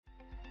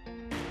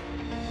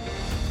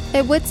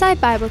At Woodside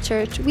Bible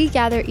Church, we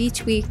gather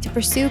each week to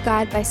pursue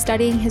God by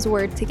studying His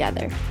Word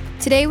together.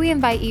 Today, we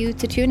invite you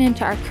to tune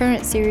into our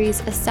current series,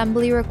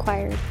 Assembly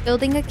Required,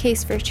 Building a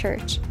Case for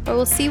Church, where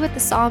we'll see what the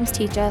Psalms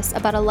teach us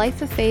about a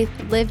life of faith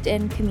lived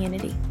in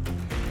community.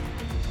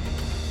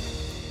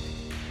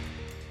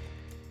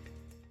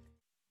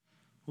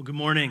 Well, good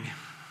morning.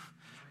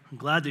 I'm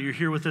glad that you're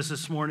here with us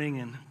this morning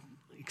and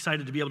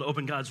excited to be able to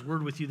open God's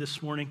Word with you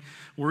this morning.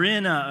 We're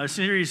in a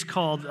series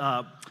called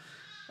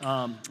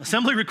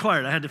Assembly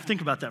Required. I had to think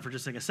about that for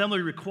just a second.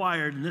 Assembly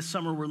Required, and this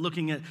summer we're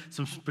looking at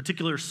some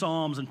particular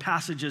psalms and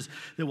passages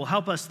that will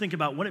help us think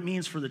about what it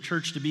means for the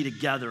church to be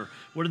together.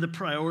 What are the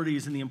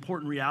priorities and the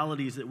important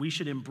realities that we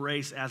should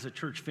embrace as a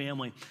church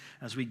family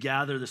as we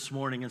gather this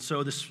morning? And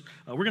so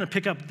we're going to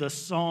pick up the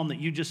psalm that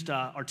you just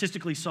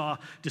artistically saw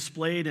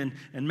displayed and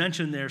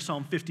mentioned there,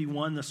 Psalm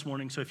 51 this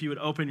morning. So if you would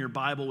open your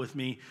Bible with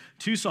me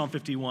to Psalm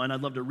 51,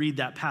 I'd love to read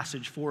that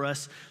passage for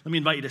us. Let me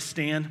invite you to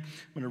stand. I'm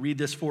going to read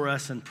this for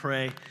us and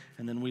pray.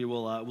 And then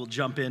we'll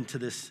jump into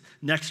this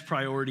next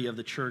priority of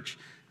the church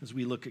as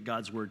we look at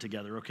God's word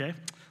together, okay?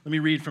 Let me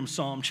read from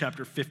Psalm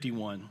chapter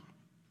 51.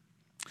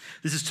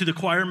 This is to the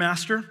choir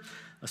master,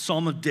 a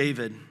psalm of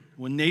David,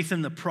 when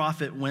Nathan the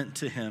prophet went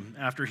to him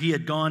after he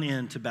had gone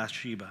in to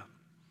Bathsheba.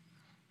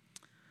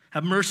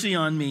 Have mercy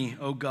on me,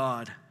 O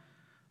God,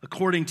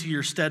 according to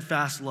your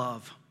steadfast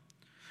love.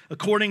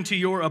 According to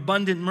your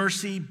abundant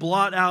mercy,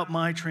 blot out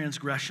my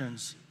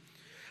transgressions.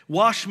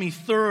 Wash me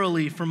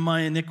thoroughly from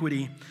my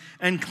iniquity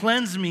and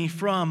cleanse me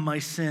from my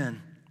sin.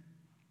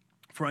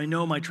 For I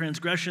know my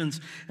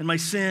transgressions and my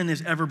sin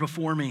is ever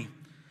before me.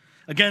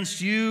 Against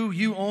you,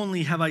 you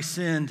only have I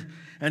sinned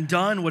and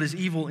done what is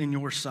evil in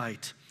your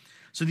sight,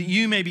 so that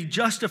you may be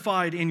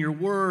justified in your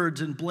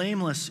words and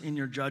blameless in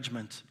your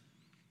judgment.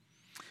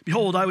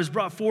 Behold, I was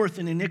brought forth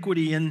in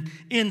iniquity, and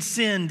in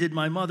sin did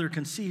my mother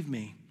conceive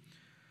me.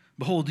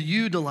 Behold,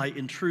 you delight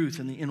in truth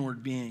in the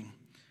inward being,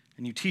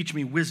 and you teach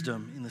me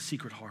wisdom in the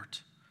secret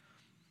heart.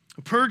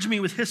 Purge me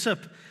with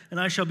hyssop, and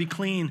I shall be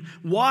clean.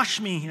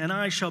 Wash me, and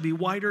I shall be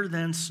whiter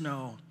than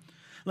snow.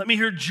 Let me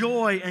hear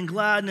joy and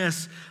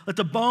gladness. Let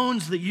the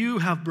bones that you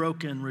have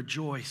broken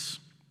rejoice.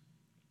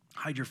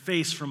 Hide your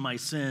face from my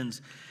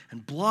sins,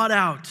 and blot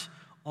out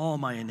all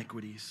my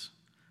iniquities.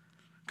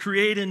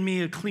 Create in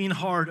me a clean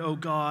heart, O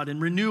God,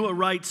 and renew a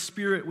right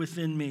spirit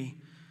within me.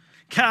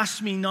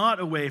 Cast me not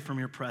away from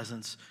your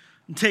presence,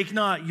 and take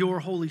not your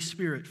Holy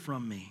Spirit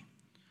from me.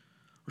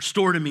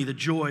 Restore to me the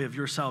joy of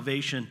your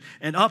salvation,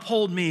 and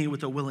uphold me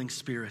with a willing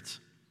spirit.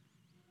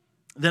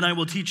 Then I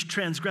will teach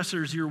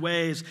transgressors your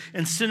ways,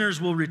 and sinners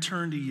will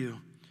return to you.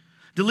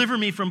 Deliver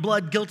me from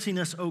blood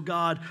guiltiness, O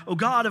God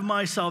of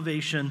my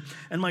salvation,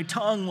 and my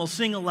tongue will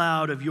sing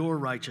aloud of your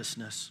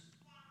righteousness.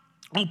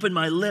 Open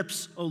my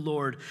lips, O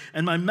Lord,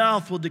 and my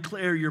mouth will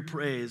declare your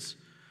praise.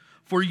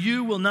 For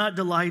you will not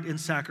delight in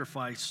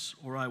sacrifice,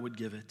 or I would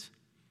give it.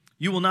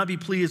 You will not be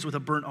pleased with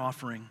a burnt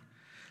offering.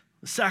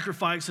 The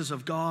sacrifices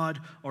of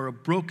God are a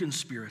broken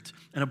spirit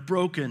and a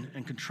broken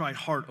and contrite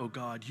heart, O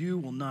God, you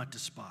will not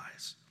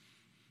despise.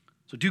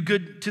 So do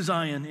good to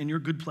Zion in your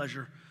good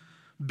pleasure.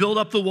 Build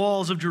up the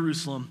walls of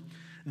Jerusalem.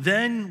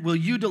 Then will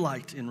you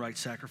delight in right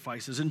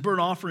sacrifices, in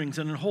burnt offerings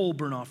and in whole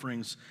burnt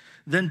offerings.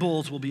 Then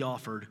bulls will be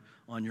offered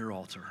on your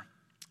altar.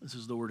 This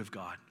is the word of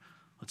God.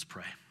 Let's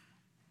pray.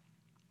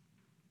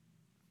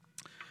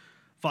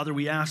 Father,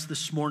 we ask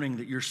this morning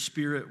that your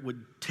Spirit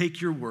would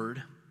take your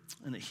word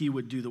and that he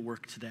would do the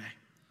work today.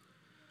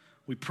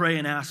 We pray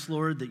and ask,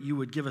 Lord, that you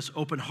would give us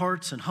open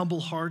hearts and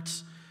humble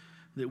hearts,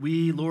 that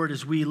we, Lord,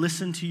 as we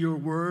listen to your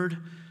word,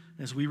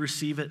 as we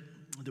receive it,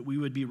 that we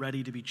would be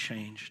ready to be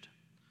changed.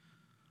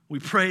 We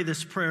pray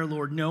this prayer,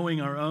 Lord,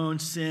 knowing our own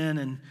sin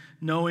and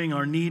knowing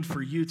our need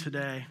for you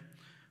today.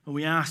 And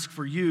we ask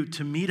for you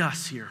to meet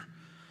us here,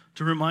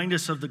 to remind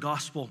us of the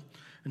gospel,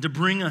 and to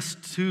bring us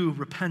to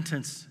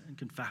repentance and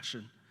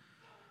confession.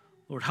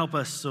 Lord, help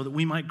us so that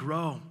we might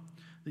grow,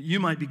 that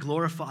you might be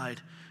glorified,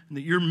 and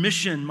that your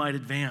mission might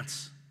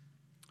advance.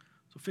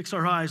 So fix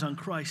our eyes on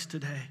Christ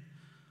today.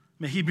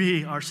 May he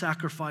be our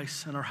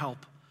sacrifice and our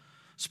help.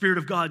 Spirit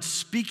of God,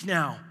 speak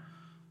now.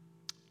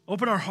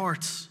 Open our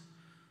hearts.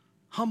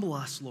 Humble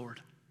us,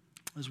 Lord.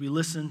 As we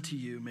listen to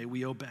you, may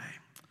we obey.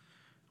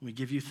 And we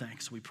give you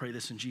thanks. We pray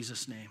this in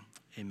Jesus' name.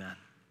 Amen.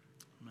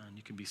 Amen.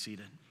 You can be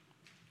seated.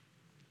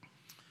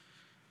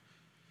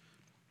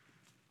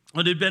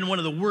 It had been one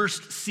of the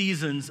worst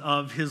seasons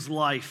of his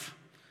life.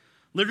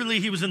 Literally,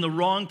 he was in the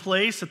wrong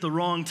place at the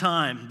wrong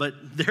time,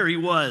 but there he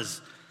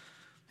was.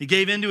 He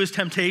gave in to his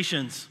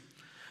temptations.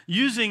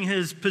 Using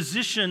his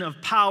position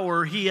of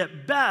power, he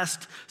at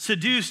best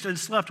seduced and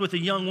slept with a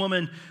young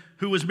woman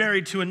who was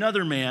married to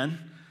another man.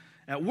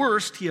 At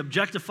worst, he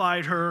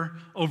objectified her,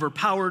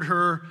 overpowered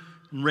her,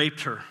 and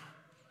raped her.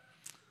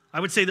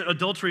 I would say that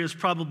adultery is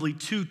probably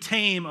too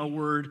tame a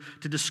word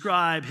to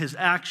describe his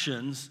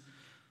actions.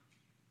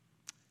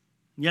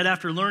 Yet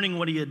after learning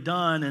what he had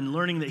done and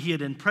learning that he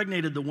had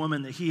impregnated the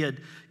woman that he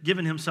had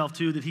given himself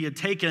to, that he had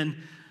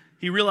taken,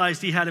 he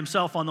realized he had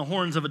himself on the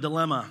horns of a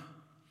dilemma.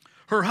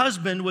 Her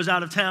husband was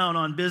out of town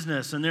on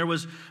business, and there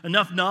was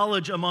enough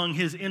knowledge among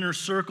his inner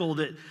circle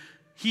that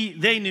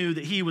they knew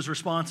that he was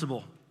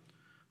responsible.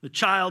 The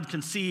child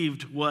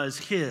conceived was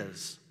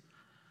his.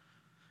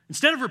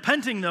 Instead of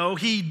repenting, though,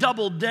 he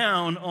doubled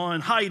down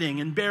on hiding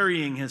and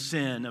burying his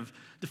sin, of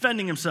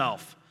defending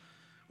himself.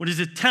 When his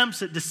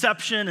attempts at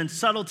deception and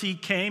subtlety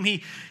came,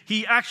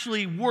 he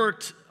actually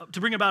worked to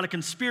bring about a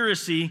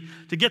conspiracy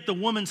to get the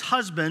woman's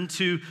husband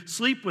to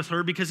sleep with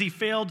her because he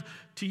failed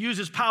to use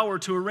his power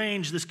to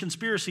arrange this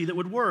conspiracy that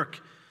would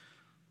work.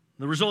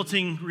 The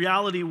resulting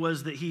reality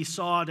was that he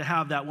sought to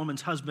have that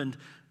woman's husband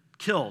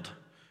killed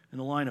in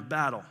the line of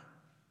battle.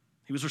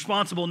 He was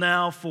responsible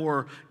now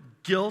for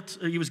guilt.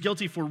 He was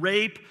guilty for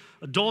rape,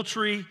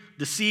 adultery,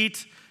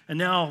 deceit, and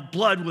now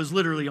blood was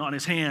literally on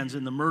his hands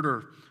in the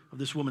murder of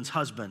this woman's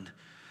husband.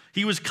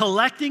 He was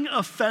collecting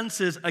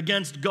offenses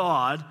against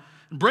God,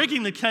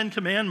 breaking the 10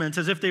 Commandments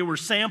as if they were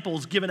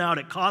samples given out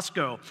at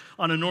Costco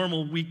on a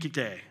normal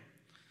weekday.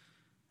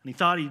 And he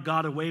thought he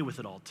got away with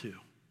it all too.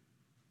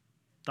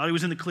 Thought he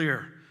was in the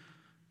clear.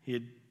 He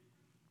had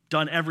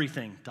done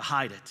everything to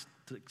hide it,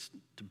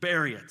 to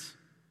bury it,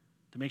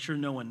 to make sure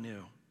no one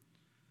knew.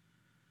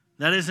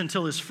 That is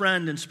until his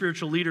friend and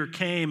spiritual leader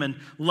came and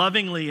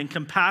lovingly and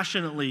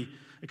compassionately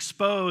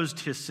exposed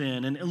his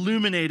sin and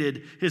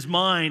illuminated his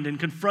mind and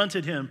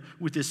confronted him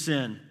with his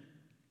sin.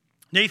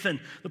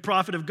 Nathan, the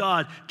prophet of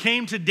God,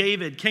 came to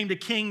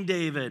King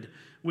David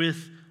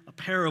with a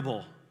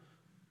parable.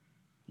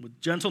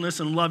 With gentleness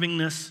and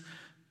lovingness,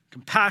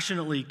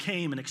 compassionately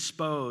came and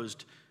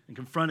exposed and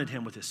confronted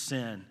him with his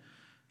sin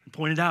and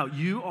pointed out,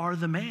 "You are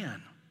the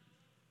man."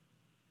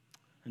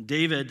 And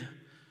David,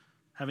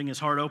 having his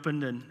heart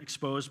opened and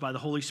exposed by the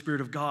Holy Spirit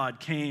of God,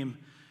 came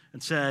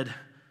and said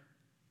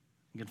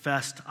and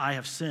confessed, "I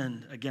have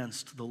sinned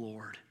against the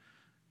Lord."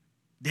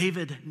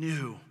 David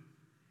knew.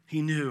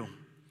 He knew.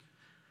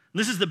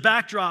 This is the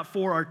backdrop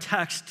for our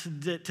text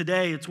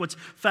today. It's what's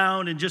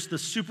found in just the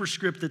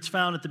superscript that's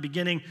found at the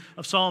beginning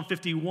of Psalm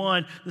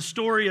 51. The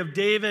story of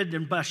David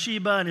and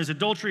Bathsheba and his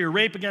adultery or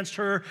rape against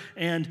her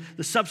and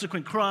the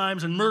subsequent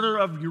crimes and murder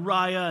of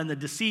Uriah and the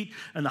deceit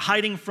and the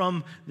hiding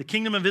from the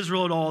kingdom of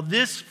Israel at all.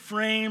 This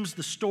frames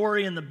the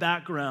story and the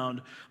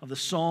background of the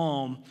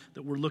psalm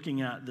that we're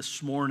looking at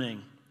this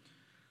morning.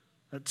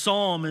 That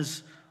psalm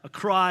is a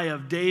cry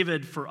of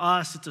David for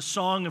us. It's a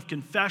song of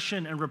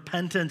confession and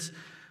repentance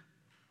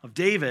of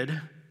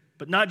David,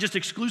 but not just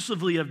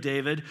exclusively of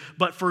David,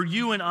 but for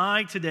you and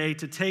I today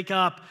to take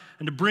up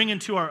and to bring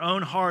into our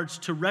own hearts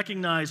to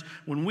recognize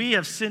when we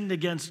have sinned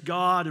against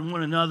God and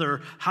one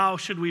another, how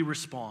should we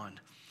respond?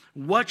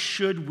 What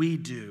should we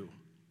do?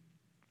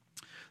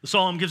 The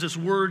psalm gives us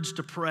words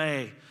to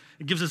pray.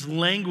 It gives us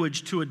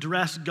language to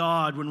address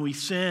God when we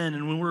sin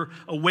and when we're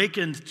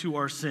awakened to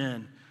our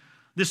sin.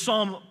 This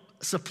psalm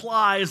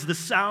supplies the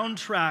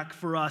soundtrack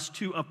for us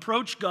to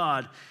approach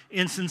God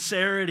in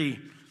sincerity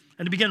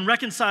and to begin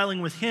reconciling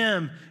with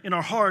Him in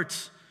our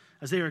hearts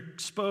as they are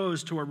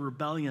exposed to our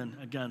rebellion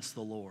against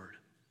the Lord.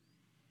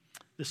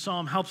 This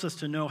psalm helps us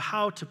to know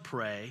how to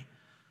pray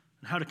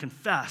and how to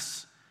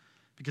confess,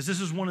 because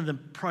this is one of the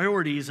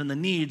priorities and the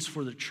needs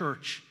for the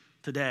church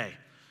today.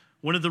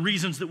 One of the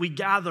reasons that we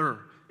gather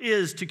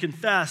is to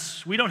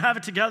confess. We don't have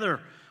it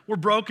together. We're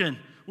broken.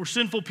 We're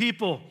sinful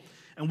people,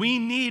 and we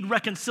need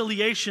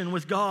reconciliation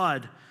with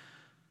God.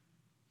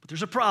 But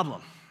there's a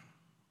problem.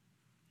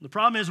 The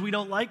problem is we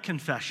don't like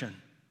confession.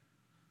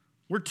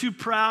 We're too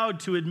proud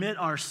to admit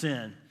our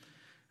sin.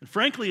 And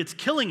frankly, it's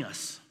killing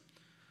us.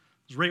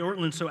 As Ray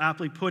Ortlund so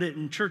aptly put it,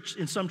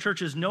 in some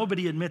churches,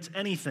 nobody admits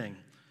anything.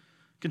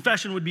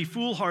 Confession would be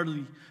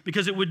foolhardy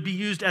because it would be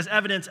used as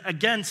evidence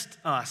against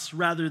us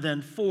rather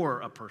than for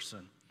a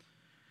person.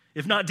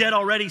 If not dead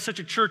already, such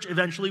a church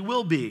eventually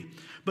will be.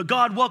 But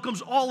God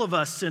welcomes all of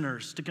us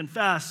sinners to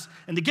confess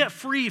and to get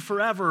free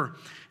forever.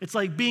 It's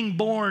like being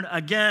born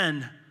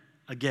again.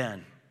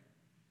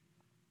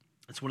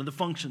 That's one of the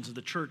functions of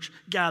the church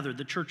gathered,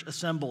 the church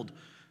assembled.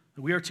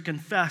 We are to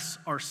confess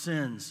our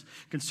sins.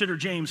 Consider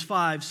James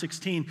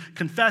 5:16.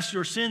 Confess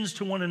your sins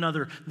to one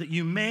another that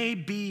you may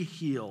be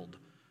healed.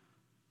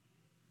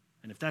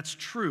 And if that's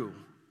true,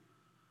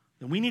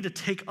 then we need to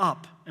take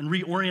up and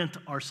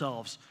reorient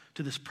ourselves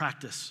to this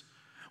practice.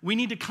 We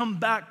need to come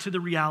back to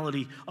the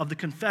reality of the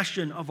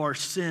confession of our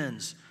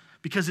sins,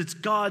 because it's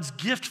God's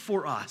gift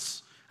for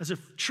us as a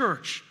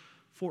church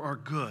for our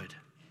good.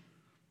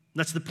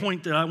 That's the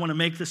point that I want to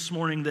make this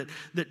morning,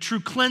 that true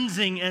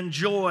cleansing and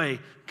joy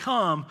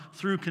come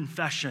through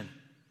confession.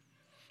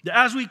 That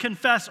as we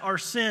confess our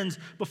sins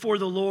before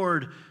the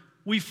Lord,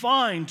 we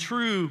find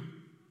true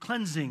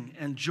cleansing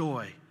and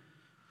joy.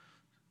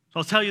 So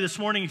I'll tell you this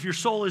morning, if your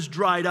soul is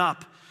dried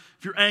up,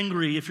 if you're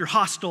angry, if you're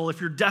hostile, if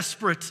you're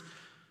desperate,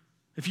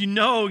 if you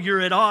know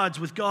you're at odds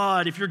with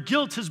God, if your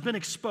guilt has been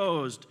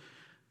exposed,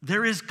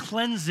 there is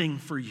cleansing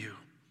for you.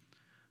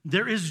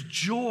 There is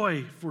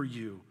joy for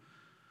you.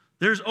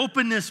 There's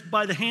openness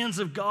by the hands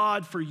of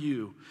God for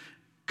you.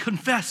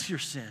 Confess your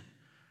sin.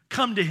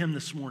 Come to Him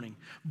this morning.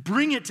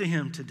 Bring it to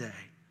Him today.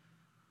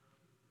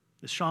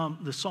 The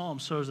psalm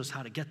shows us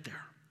how to get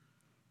there.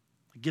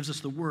 It gives us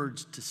the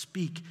words to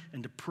speak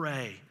and to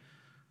pray.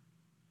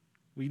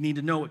 We need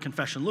to know what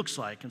confession looks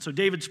like. And so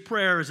David's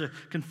prayer is a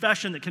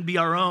confession that can be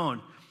our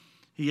own.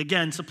 He,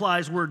 again,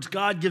 supplies words.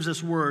 God gives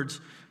us words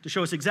to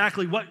show us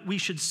exactly what we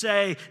should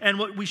say and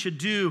what we should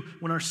do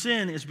when our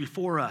sin is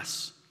before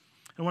us.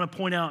 I want to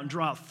point out and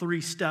draw out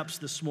 3 steps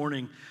this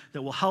morning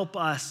that will help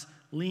us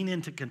lean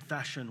into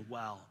confession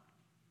well,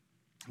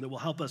 that will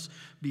help us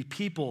be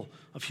people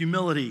of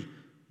humility,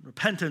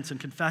 repentance, and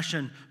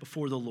confession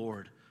before the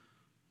Lord,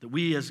 that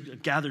we as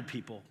gathered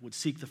people would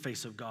seek the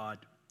face of God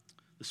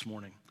this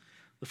morning.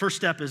 The first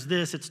step is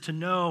this: it's to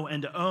know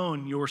and to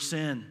own your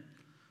sin.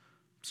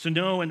 It's to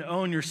know and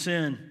own your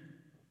sin.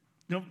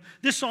 You know,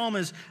 this psalm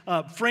is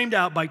framed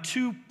out by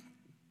two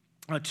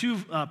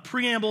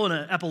preamble and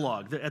an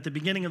epilogue at the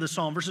beginning of the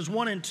psalm. Verses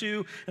 1 and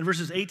 2 and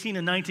verses 18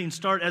 and 19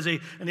 start as an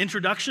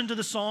introduction to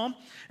the psalm,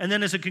 and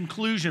then as a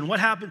conclusion. What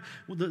happened?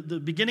 The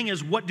beginning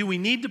is what do we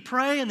need to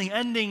pray, and the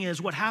ending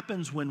is what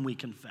happens when we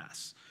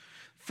confess.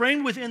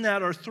 Framed within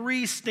that are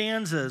 3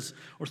 stanzas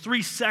or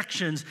 3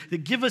 sections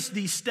that give us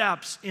these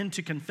steps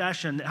into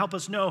confession, that help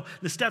us know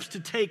the steps to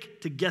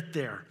take to get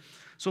there.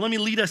 So let me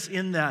lead us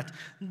in that.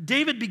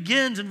 David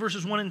begins in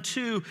verses 1 and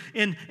 2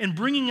 in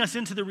bringing us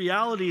into the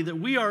reality that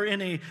we are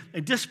in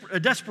a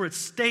desperate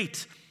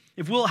state.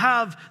 If we'll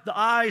have the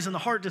eyes and the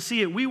heart to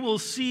see it, we will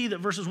see that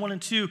verses 1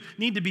 and 2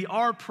 need to be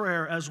our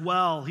prayer as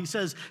well. He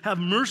says, "Have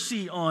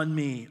mercy on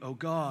me, O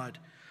God,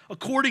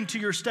 according to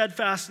your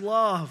steadfast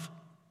love.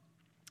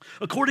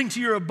 According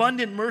to your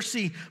abundant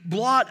mercy,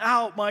 blot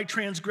out my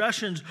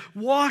transgressions.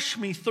 Wash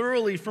me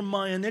thoroughly from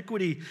my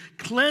iniquity.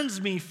 Cleanse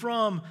me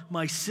from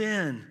my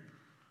sin."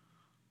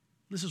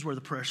 This is where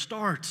the prayer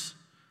starts.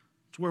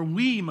 It's where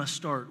we must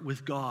start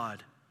with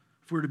God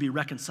if we're to be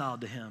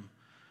reconciled to him.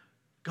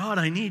 God,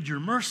 I need your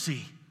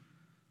mercy.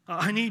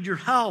 I need your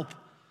help.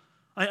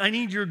 I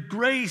need your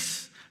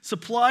grace.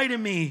 Supply to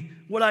me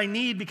what I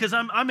need, because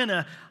I'm in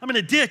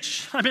a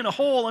ditch. I'm in a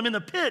hole. I'm in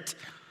the pit.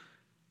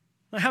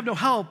 I have no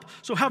help.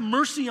 So have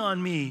mercy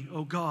on me,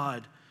 O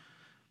God.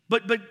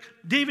 But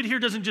David here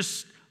doesn't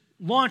just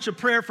launch a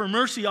prayer for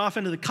mercy off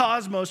into the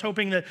cosmos,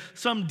 hoping that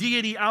some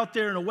deity out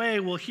there in a way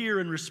will hear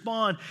and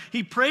respond.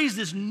 He prays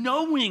this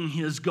knowing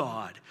his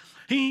God.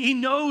 He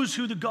knows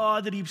who the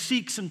God that he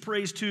seeks and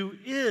prays to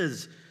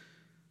is.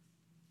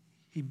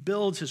 He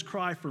builds his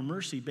cry for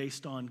mercy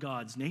based on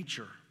God's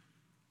nature.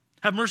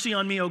 Have mercy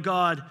on me, O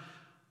God,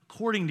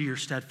 according to your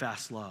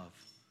steadfast love.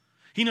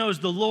 He knows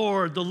the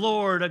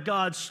Lord, a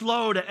God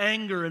slow to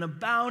anger and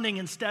abounding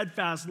in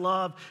steadfast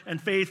love and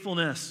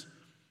faithfulness,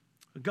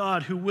 a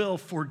God who will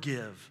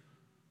forgive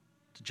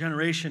to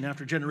generation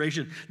after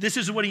generation. This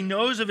is what he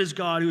knows of his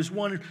God, who is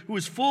one who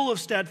is full of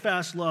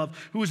steadfast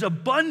love, who is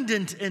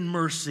abundant in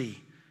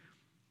mercy.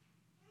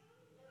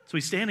 So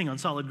he's standing on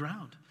solid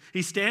ground.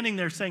 He's standing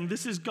there saying,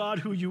 this is God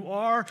who you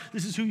are,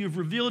 this is who you've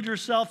revealed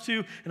yourself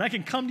to, and I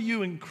can come to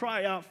you and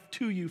cry out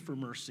to you for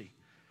mercy.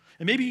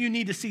 And maybe you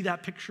need to see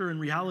that picture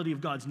and reality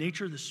of God's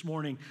nature this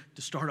morning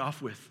to start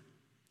off with.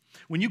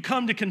 When you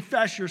come to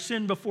confess your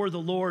sin before the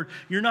Lord,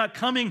 you're not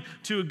coming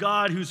to a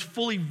God who's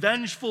fully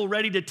vengeful,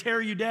 ready to tear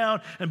you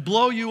down and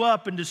blow you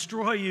up and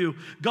destroy you.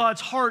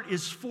 God's heart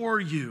is for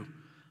you.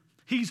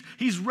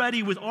 He's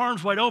ready with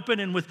arms wide open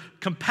and with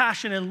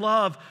compassion and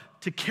love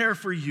to care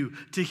for you,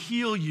 to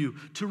heal you,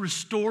 to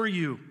restore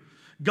you.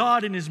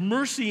 God, in his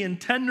mercy and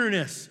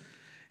tenderness,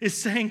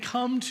 is saying,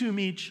 come to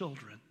me,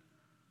 children.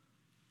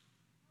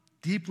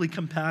 Deeply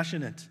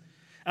compassionate.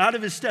 Out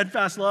of his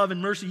steadfast love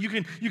and mercy, you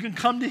can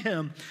come to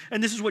him.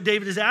 And this is what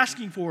David is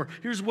asking for.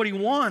 Here's what he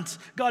wants.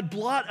 God,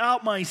 blot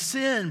out my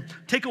sin.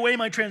 Take away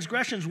my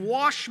transgressions.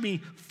 Wash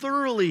me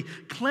thoroughly.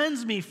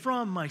 Cleanse me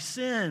from my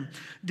sin.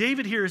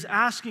 David here is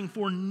asking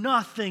for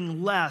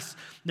nothing less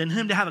than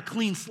him to have a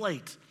clean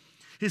slate.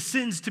 His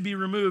sins to be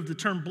removed. The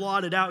term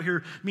blotted out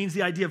here means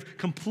the idea of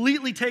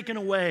completely taken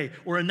away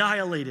or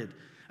annihilated.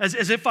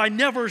 As if I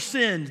never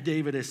sinned,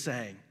 David is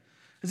saying.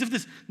 As if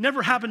this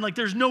never happened, like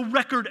there's no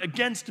record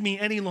against me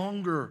any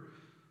longer.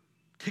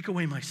 Take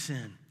away my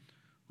sin.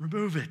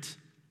 Remove it.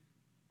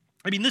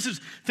 I mean,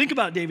 think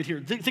about David here.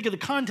 Think of the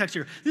context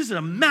here. This is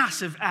a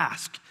massive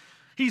ask.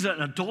 He's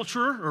an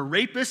adulterer or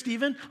rapist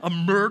even, a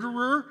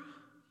murderer.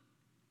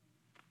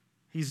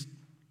 He's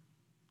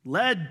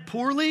led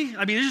poorly.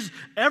 I mean, it's just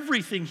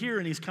everything here,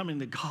 and he's coming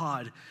to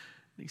God. And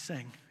he's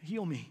saying,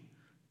 heal me.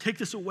 Take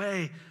this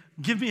away.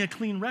 Give me a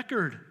clean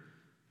record.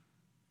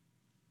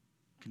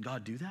 Can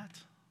God do that?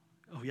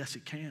 Oh, yes, he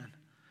can.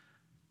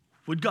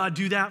 Would God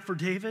do that for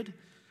David?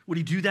 Would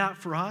he do that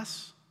for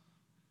us?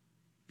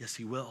 Yes,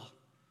 he will.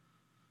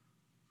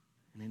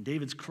 And in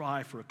David's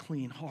cry for a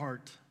clean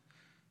heart,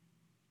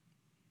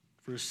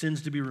 for his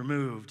sins to be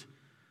removed,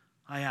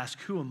 I ask,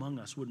 who among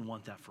us wouldn't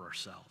want that for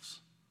ourselves?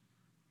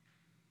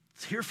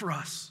 It's here for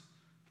us.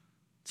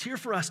 It's here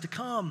for us to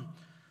come.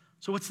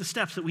 So what's the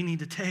steps that we need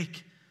to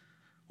take?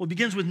 Well, it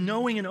begins with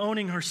knowing and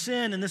owning our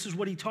sin, and this is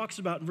what he talks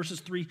about in verses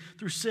 3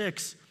 through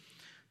 6.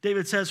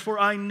 David says, for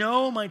I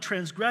know my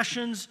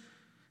transgressions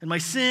and my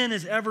sin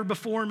is ever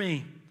before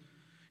me.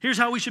 Here's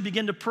how we should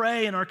begin to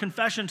pray in our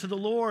confession to the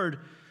Lord.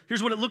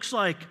 here's what it looks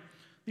like.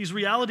 These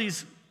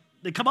realities,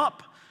 they come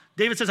up.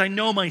 David says, I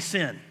know my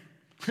sin.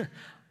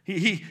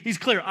 He's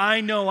clear.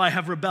 I know I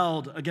have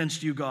rebelled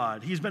against you,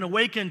 God. He's been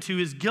awakened to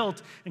his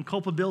guilt and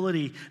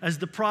culpability as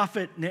the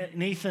prophet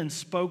Nathan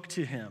spoke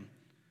to him,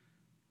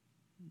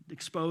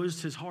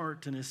 exposed his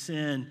heart and his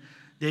sin.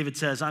 David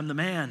says, I'm the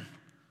man.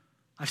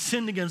 I've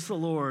sinned against the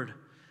Lord.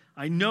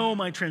 I know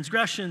my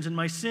transgressions and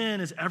my sin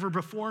is ever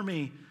before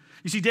me.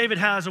 You see, David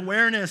has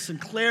awareness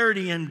and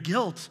clarity and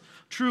guilt,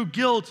 true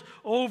guilt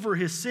over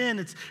his sin.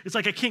 It's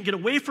like I can't get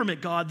away from it,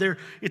 God.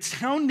 It's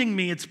hounding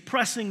me. It's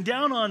pressing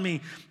down on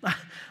me.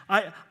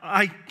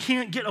 I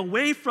can't get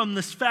away from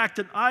this fact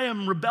that I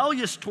am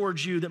rebellious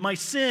towards you, that my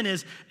sin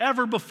is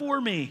ever before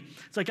me.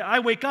 It's like I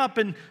wake up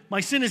and my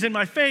sin is in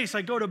my face.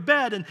 I go to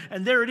bed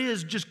and there it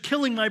is, just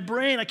killing my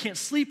brain. I can't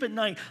sleep at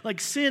night.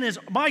 Like sin is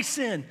my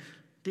sin,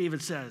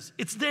 David says.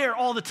 It's there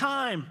all the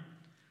time.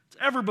 It's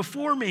ever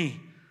before me.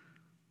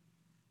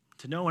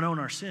 To know and own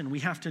our sin,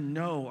 we have to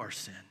know our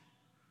sin.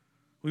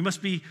 We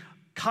must be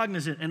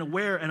cognizant and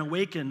aware and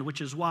awakened,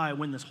 which is why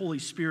when this Holy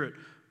Spirit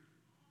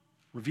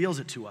reveals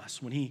it to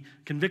us, when he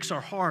convicts our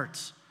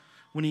hearts,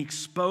 when he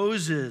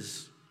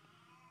exposes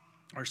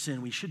our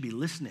sin, we should be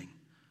listening.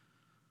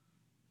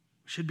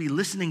 We should be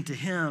listening to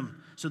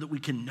him so that we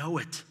can know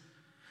it.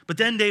 But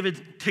then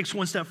David takes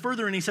one step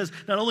further and he says,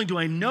 not only do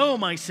I know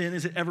my sin,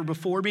 is it ever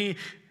before me?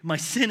 My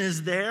sin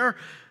is there.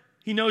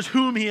 He knows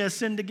whom he has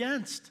sinned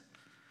against.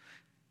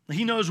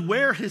 He knows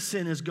where his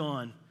sin is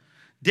gone.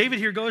 David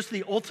here goes to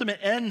the ultimate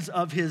ends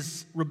of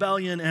his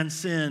rebellion and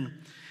sin.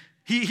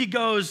 He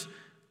goes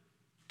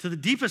to the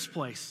deepest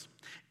place.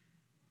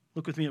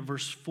 Look with me at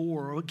verse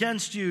 4.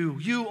 Against you,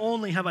 you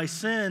only have I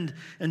sinned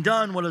and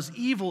done what is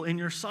evil in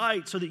your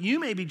sight, so that you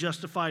may be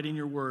justified in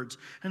your words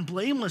and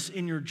blameless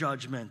in your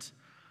judgment.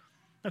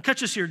 Now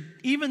catch this here.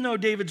 Even though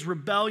David's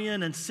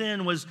rebellion and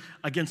sin was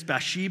against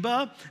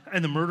Bathsheba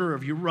and the murder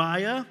of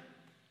Uriah,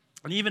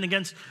 and even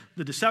against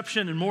the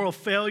deception and moral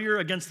failure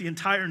against the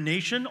entire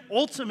nation,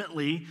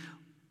 ultimately,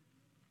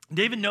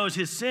 David knows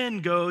his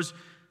sin goes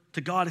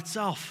to God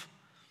itself.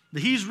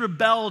 That he's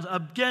rebelled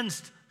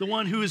against the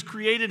one who has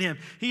created him.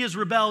 He has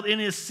rebelled in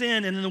his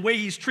sin and in the way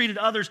he's treated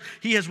others.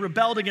 He has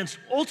rebelled against,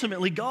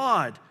 ultimately,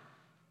 God.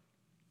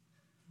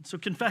 So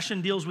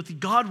confession deals with the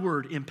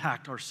Godward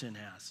impact our sin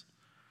has.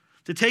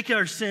 To take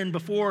our sin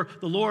before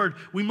the Lord,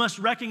 we must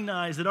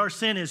recognize that our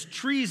sin is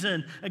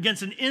treason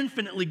against an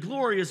infinitely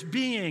glorious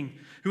being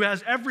who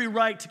has every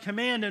right to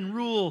command and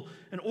rule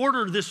and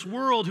order this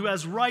world, who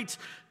has rights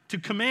to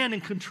command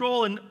and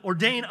control and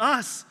ordain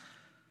us.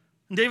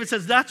 And David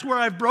says, that's where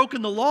I've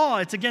broken the law.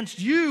 It's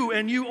against you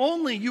and you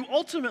only. You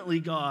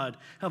ultimately, God,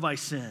 have I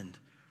sinned.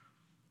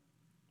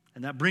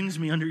 And that brings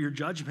me under your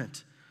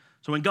judgment.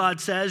 So when God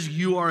says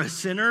you are a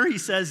sinner, he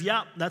says,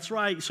 yeah, that's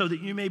right, so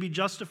that you may be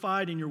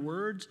justified in your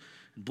words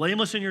and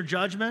blameless in your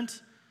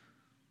judgment.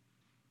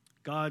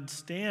 God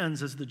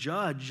stands as the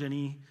judge and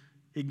he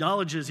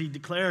acknowledges, he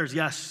declares,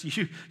 yes,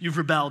 you've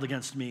rebelled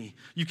against me.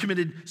 You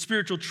committed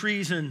spiritual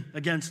treason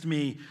against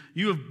me.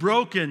 You have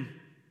broken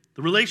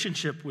the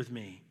relationship with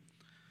me.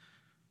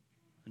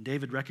 And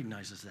David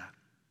recognizes that.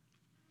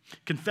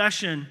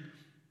 Confession,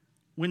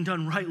 when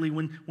done rightly,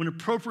 when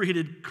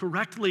appropriated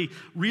correctly,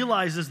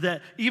 realizes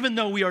that even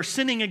though we are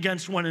sinning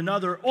against one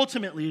another,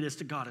 ultimately it is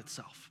to God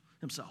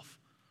himself.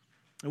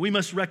 And we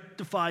must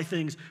rectify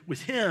things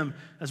with him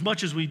as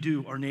much as we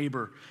do our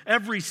neighbor.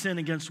 Every sin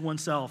against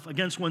oneself,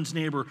 against one's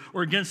neighbor,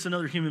 or against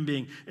another human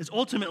being is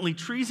ultimately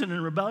treason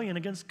and rebellion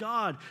against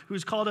God, who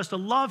has called us to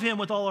love him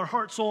with all our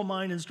heart, soul,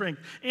 mind, and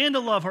strength, and to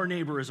love our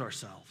neighbor as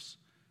ourselves.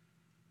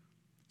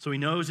 So he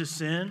knows his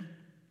sin.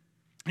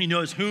 He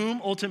knows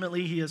whom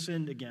ultimately he has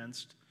sinned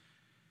against,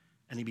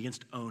 and he begins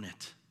to own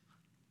it.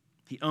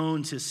 He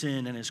owns his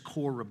sin and his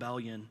core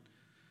rebellion.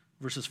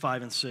 Verses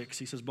 5 and 6,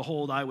 he says,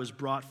 behold, I was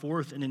brought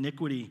forth in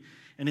iniquity,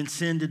 and in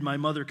sin did my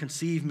mother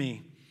conceive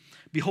me.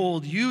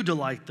 Behold, you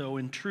delight, though,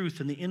 in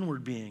truth in the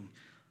inward being.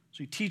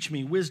 So you teach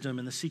me wisdom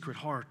in the secret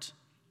heart.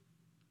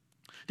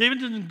 David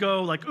didn't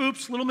go like,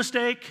 oops, little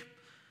mistake,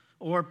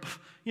 or,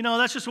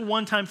 that's just a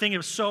one-time thing. It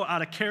was so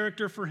out of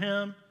character for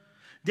him.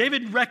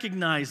 David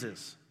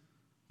recognizes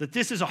that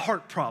this is a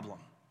heart problem.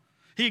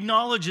 He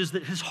acknowledges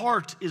that his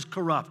heart is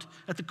corrupt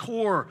at the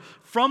core.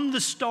 From the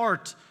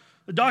start,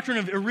 the doctrine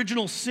of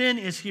original sin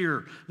is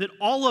here, that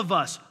all of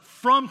us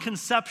from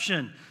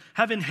conception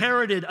have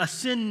inherited a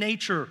sin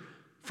nature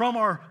from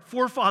our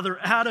forefather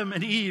Adam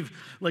and Eve.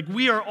 Like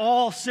we are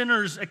all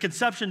sinners at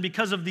conception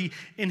because of the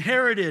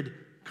inherited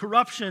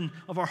corruption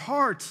of our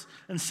hearts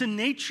and sin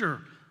nature.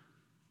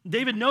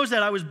 David knows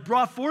that I was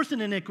brought forth in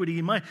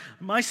iniquity.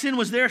 My sin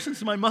was there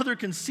since my mother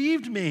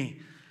conceived me.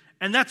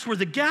 And that's where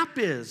the gap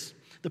is.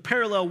 The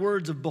parallel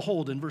words of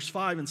behold in verse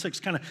 5 and 6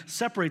 kind of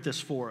separate this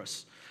for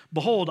us.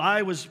 Behold,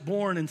 I was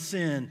born in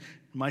sin.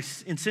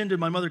 In sin did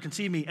my mother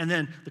conceive me. And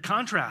then the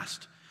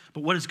contrast.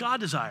 But what does God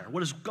desire?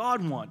 What does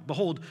God want?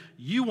 Behold,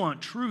 you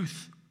want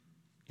truth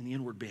in the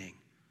inward being.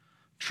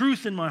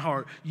 Truth in my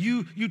heart.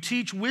 You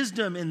teach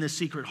wisdom in the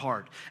secret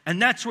heart.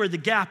 And that's where the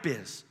gap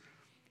is.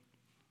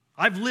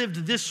 I've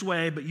lived this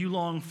way, but you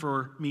long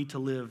for me to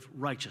live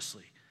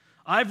righteously.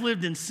 I've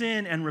lived in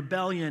sin and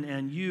rebellion,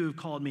 and you've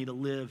called me to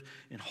live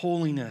in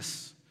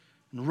holiness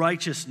and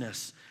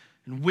righteousness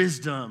and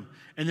wisdom.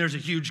 And there's a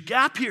huge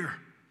gap here.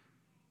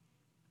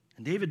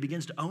 And David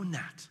begins to own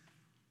that.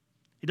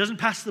 He doesn't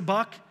pass the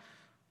buck.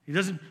 He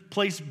doesn't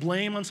place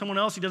blame on someone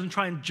else. He doesn't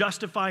try and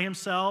justify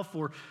himself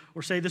or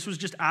say this was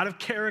just out of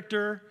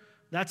character.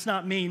 That's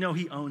not me. No,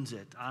 he owns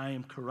it. I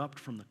am corrupt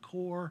from the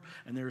core,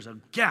 and there's a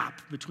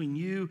gap between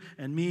you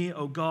and me,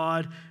 oh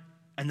God,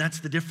 and that's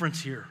the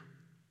difference here.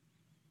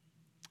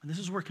 And this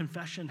is where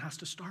confession has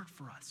to start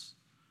for us.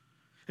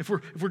 If we're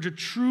to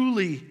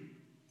truly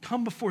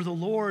come before the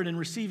Lord and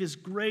receive his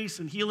grace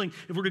and healing,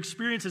 if we're to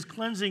experience his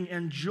cleansing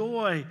and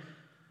joy,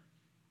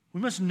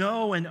 we must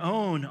know and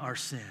own our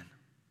sin.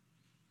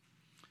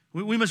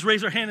 We must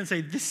raise our hand and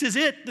say, this is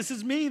it. This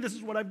is me. This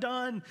is what I've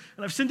done.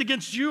 And I've sinned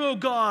against you, oh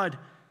God.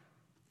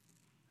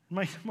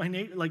 I'm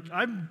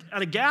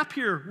at a gap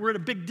here. We're at a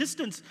big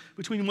distance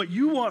between what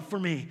you want for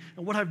me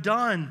and what I've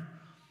done.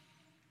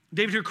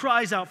 David here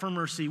cries out for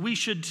mercy. We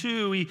should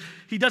too.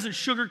 He doesn't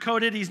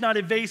sugarcoat it. He's not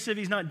evasive.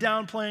 He's not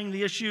downplaying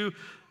the issue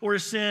or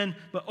his sin,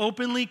 but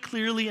openly,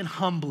 clearly, and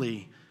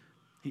humbly,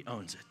 he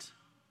owns it.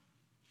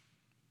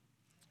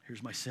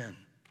 Here's my sin.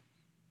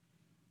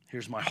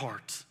 Here's my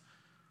heart.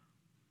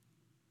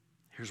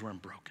 Here's where I'm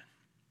broken.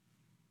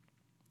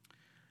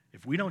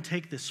 If we don't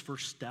take this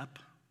first step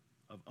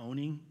of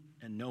owning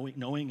and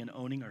knowing and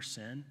owning our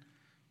sin,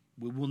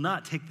 we will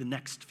not take the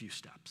next few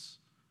steps.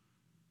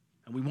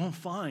 And we won't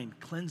find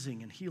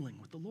cleansing and healing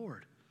with the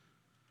Lord.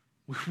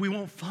 We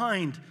won't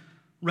find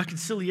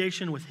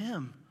reconciliation with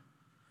him.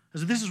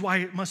 So this is why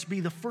it must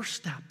be the first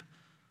step.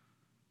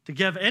 To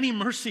give any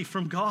mercy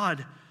from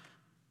God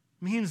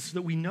means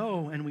that we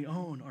know and we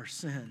own our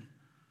sin.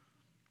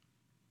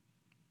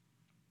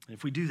 And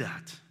if we do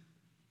that,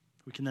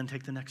 we can then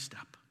take the next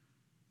step.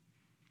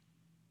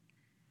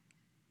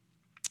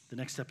 The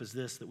next step is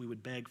this, that we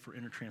would beg for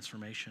inner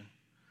transformation.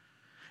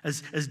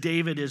 As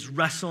David is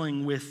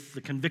wrestling with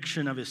the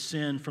conviction of his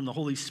sin from the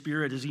Holy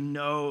Spirit, as he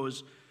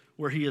knows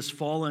where he has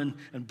fallen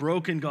and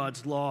broken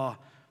God's law,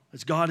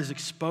 as God has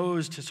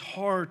exposed his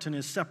heart and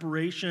his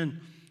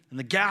separation and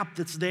the gap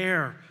that's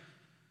there,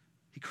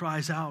 he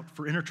cries out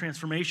for inner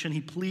transformation.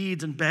 He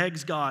pleads and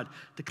begs God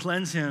to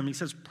cleanse him. He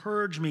says,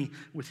 purge me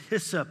with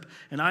hyssop,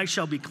 and I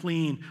shall be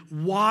clean.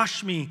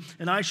 Wash me,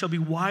 and I shall be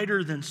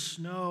whiter than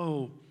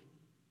snow.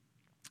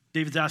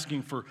 David's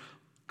asking for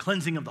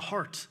cleansing of the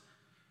heart.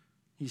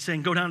 He's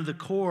saying, go down to the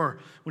core.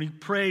 When he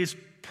prays,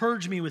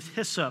 purge me with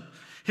hyssop.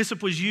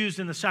 Hyssop was used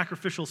in the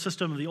sacrificial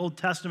system of the Old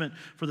Testament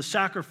for the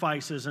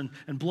sacrifices and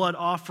blood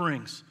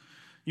offerings.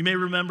 You may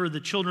remember the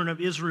children of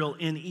Israel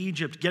in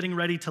Egypt getting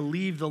ready to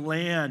leave the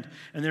land,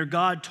 and their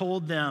God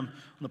told them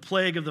on the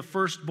plague of the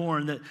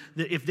firstborn that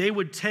if they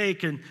would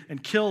take and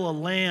kill a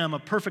lamb, a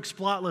perfect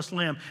spotless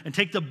lamb, and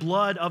take the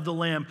blood of the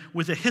lamb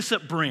with a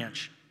hyssop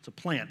branch. It's a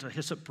plant, a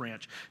hyssop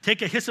branch.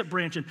 Take a hyssop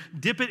branch and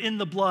dip it in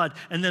the blood,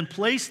 and then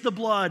place the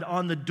blood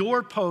on the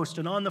doorpost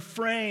and on the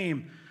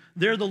frame.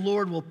 There the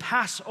Lord will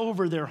pass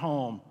over their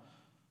home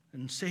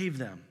and save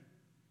them.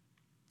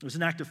 It was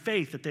an act of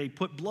faith that they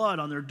put blood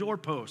on their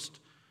doorpost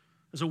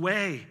as a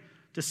way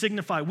to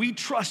signify we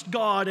trust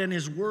God and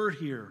his word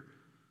here.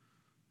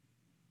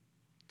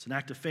 It's an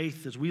act of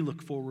faith as we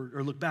look forward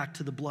or look back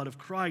to the blood of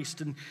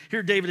Christ. And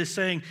here David is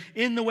saying,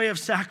 in the way of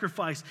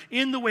sacrifice,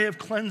 in the way of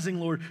cleansing,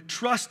 Lord,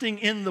 trusting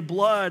in the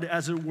blood,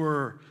 as it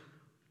were.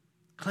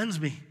 Cleanse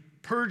me,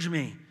 purge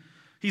me.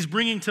 He's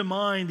bringing to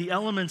mind the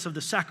elements of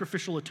the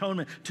sacrificial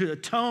atonement to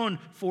atone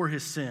for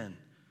his sin.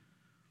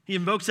 He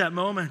invokes that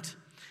moment.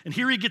 And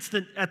here he gets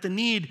at the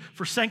need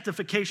for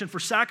sanctification,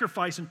 for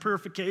sacrifice and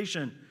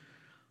purification.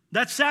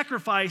 That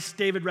sacrifice,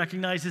 David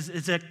recognizes,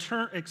 is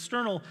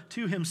external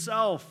to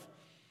himself.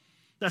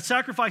 That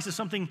sacrifice is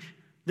something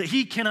that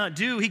he cannot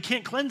do. He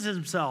can't cleanse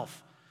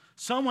himself.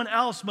 Someone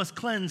else must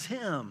cleanse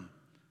him.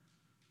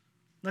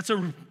 That's an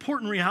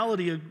important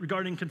reality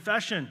regarding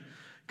confession.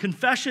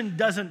 Confession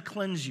doesn't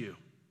cleanse you.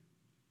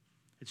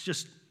 It's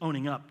just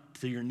owning up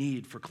to your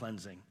need for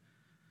cleansing.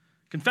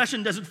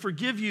 Confession doesn't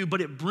forgive you,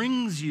 but it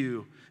brings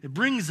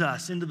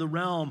us into the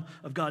realm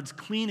of God's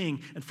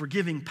cleaning and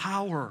forgiving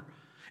power.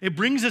 It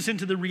brings us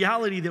into the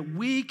reality that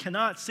we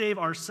cannot save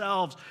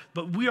ourselves,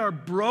 but we are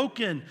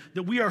broken,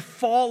 that we are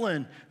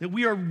fallen, that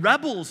we are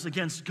rebels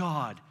against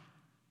God.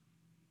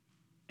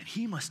 And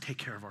he must take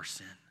care of our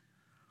sin.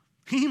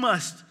 He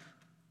must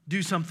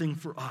do something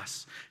for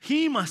us.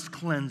 He must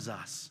cleanse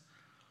us.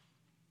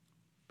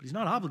 But he's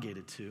not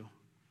obligated to.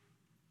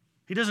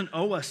 He doesn't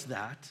owe us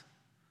that.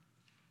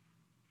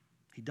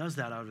 He does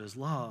that out of his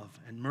love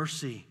and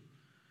mercy.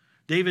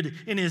 David,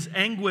 in his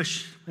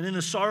anguish and in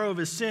the sorrow of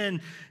his sin,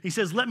 he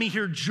says, let me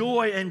hear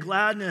joy and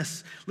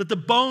gladness. Let the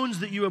bones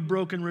that you have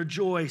broken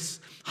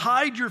rejoice.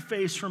 Hide your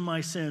face from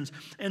my sins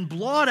and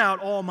blot out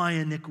all my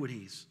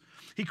iniquities.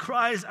 He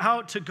cries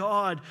out to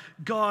God,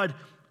 God,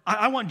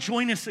 I want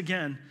joyness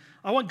again.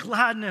 I want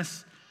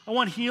gladness. I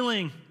want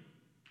healing.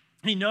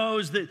 He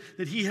knows that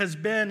he has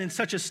been in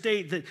such a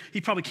state that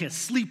he probably can't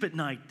sleep at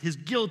night. His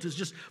guilt is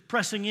just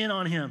pressing in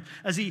on him.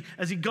 As he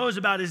goes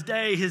about his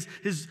day, his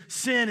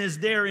sin is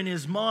there in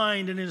his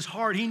mind and in his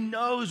heart. He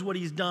knows what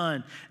he's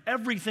done.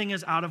 Everything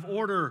is out of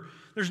order.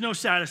 There's no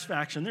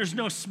satisfaction. There's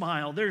no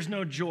smile. There's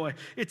no joy.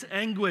 It's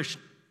anguish.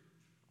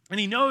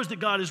 And he knows that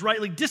God is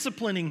rightly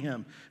disciplining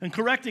him and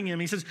correcting him.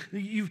 He says,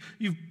 you've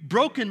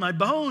broken my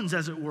bones,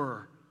 as it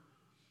were.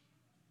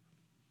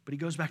 But he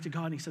goes back to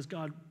God and he says,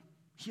 God,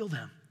 heal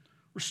them.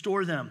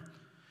 Restore them.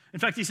 In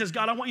fact, he says,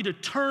 God, I want you to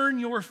turn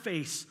your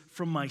face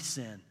from my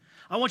sin.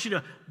 I want you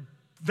to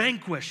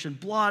vanquish and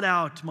blot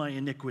out my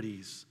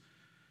iniquities.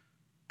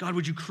 God,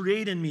 would you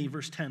create in me,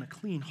 verse 10, a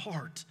clean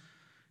heart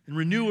and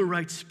renew a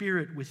right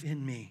spirit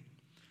within me.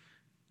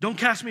 Don't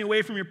cast me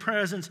away from your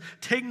presence.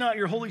 Take not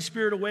your Holy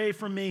Spirit away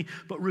from me,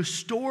 but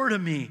restore to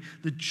me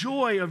the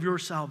joy of your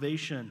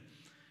salvation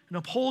and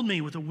uphold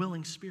me with a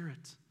willing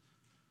spirit.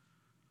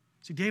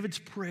 See, David's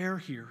prayer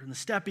here, and the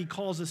step he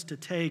calls us to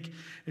take,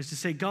 is to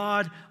say,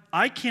 God,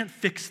 I can't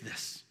fix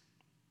this.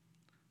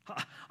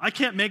 I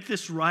can't make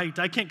this right.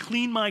 I can't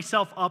clean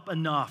myself up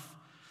enough.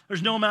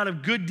 There's no amount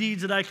of good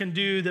deeds that I can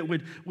do that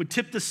would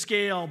tip the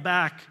scale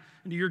back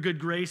into your good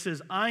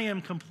graces. I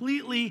am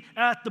completely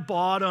at the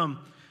bottom,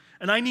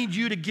 and I need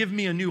you to give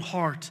me a new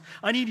heart.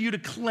 I need you to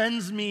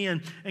cleanse me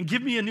and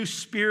give me a new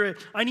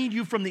spirit. I need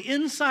you from the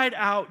inside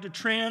out to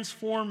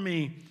transform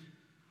me.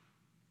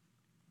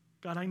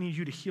 God, I need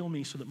you to heal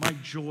me so that my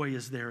joy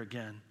is there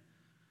again,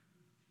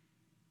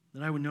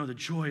 that I would know the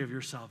joy of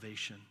your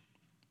salvation.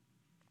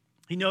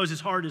 He knows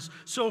his heart is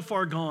so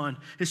far gone,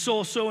 his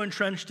soul so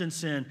entrenched in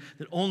sin,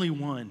 that only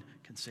one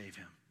can save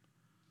him,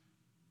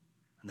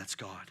 and that's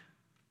God.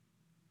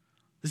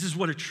 This is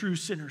what a true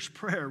sinner's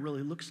prayer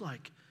really looks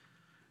like.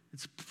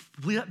 It's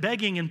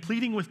begging and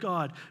pleading with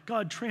God,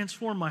 God,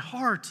 transform my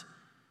heart.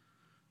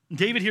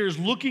 David here is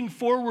looking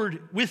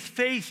forward with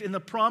faith in the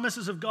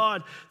promises of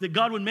God, that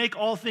God would make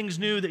all things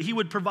new, that he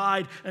would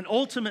provide an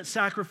ultimate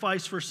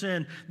sacrifice for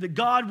sin, that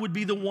God would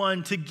be the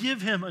one to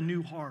give him a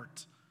new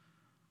heart.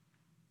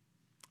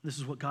 This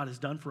is what God has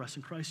done for us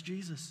in Christ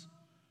Jesus.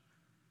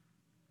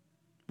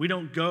 We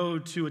don't go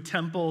to a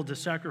temple to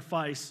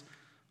sacrifice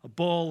a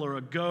bull or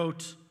a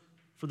goat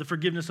for the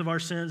forgiveness of our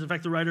sins. In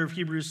fact, the writer of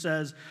Hebrews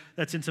says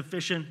that's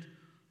insufficient.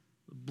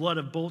 The blood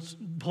of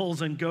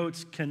bulls and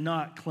goats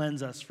cannot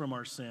cleanse us from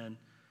our sin.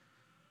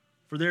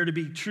 For there to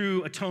be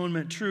true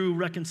atonement, true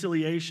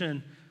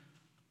reconciliation,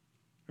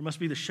 there must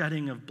be the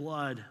shedding of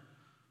blood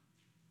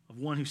of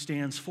one who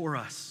stands for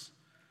us,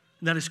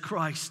 and that is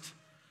Christ.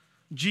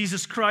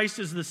 Jesus Christ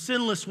is the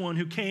sinless one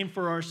who came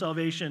for our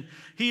salvation.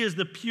 He is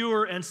the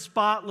pure and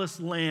spotless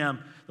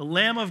Lamb, the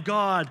Lamb of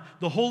God,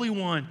 the Holy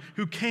One,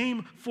 who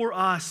came for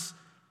us.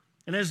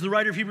 And as the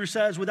writer of Hebrews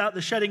says, without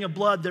the shedding of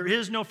blood, there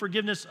is no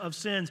forgiveness of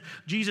sins.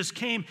 Jesus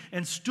came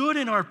and stood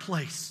in our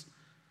place.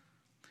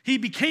 He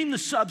became the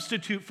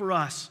substitute for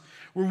us,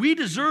 where we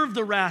deserve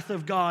the wrath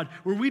of God,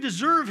 where we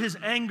deserve his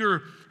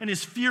anger and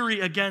his fury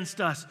against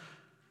us.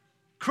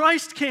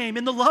 Christ came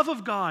in the love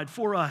of God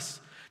for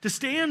us, to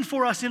stand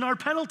for us in our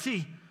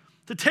penalty,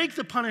 to take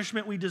the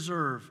punishment we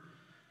deserve.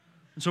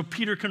 And so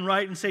Peter can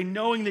write and say,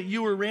 knowing that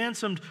you were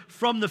ransomed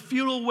from the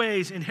futile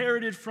ways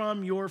inherited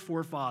from your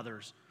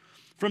forefathers,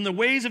 from the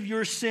ways of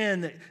your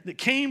sin that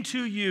came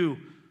to you.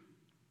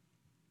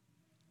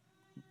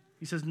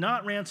 He says,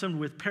 not ransomed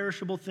with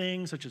perishable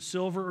things such as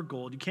silver or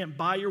gold. You can't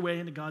buy your way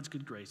into God's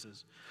good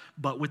graces,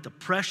 but with the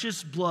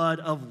precious blood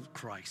of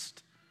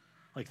Christ,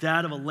 like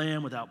that of a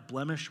lamb without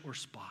blemish or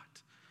spot.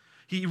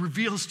 He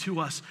reveals to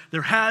us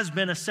there has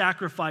been a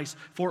sacrifice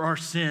for our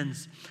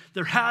sins.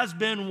 There has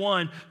been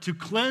one to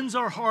cleanse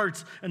our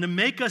hearts and to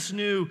make us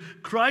new.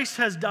 Christ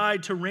has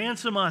died to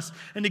ransom us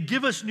and to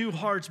give us new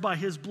hearts by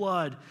his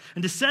blood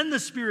and to send the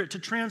Spirit to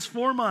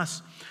transform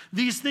us.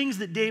 These things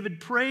that David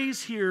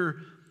prays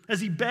here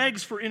as he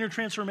begs for inner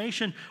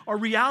transformation are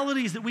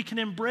realities that we can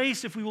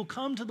embrace if we will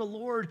come to the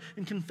Lord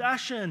in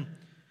confession.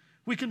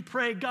 We can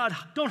pray, God,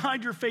 don't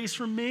hide your face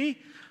from me.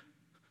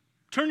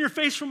 Turn your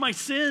face from my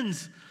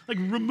sins. Like,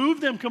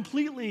 remove them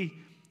completely.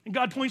 And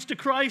God points to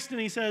Christ and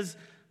he says,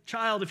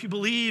 child, if you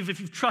believe,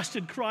 if you've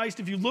trusted Christ,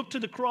 if you look to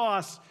the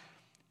cross,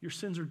 your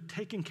sins are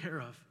taken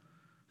care of.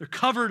 They're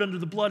covered under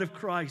the blood of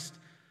Christ.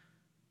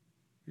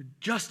 You're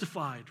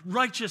justified,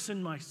 righteous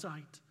in my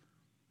sight.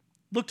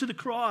 Look to the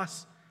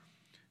cross.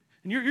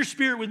 And your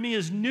spirit with me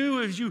is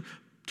new as you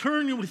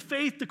turn with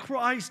faith to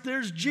Christ.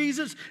 There's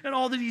Jesus and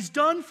all that he's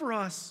done for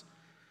us.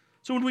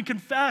 So when we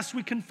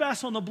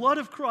confess on the blood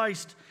of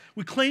Christ.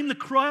 We claim the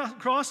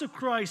cross of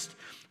Christ.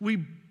 We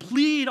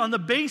plead on the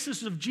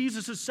basis of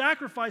Jesus'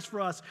 sacrifice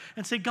for us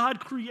and say, God,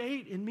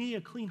 create in me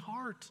a clean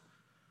heart.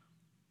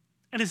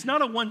 And it's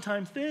not a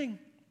one-time thing.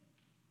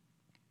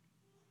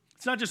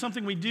 It's not just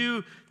something we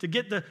do to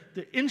get the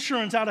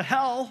insurance out of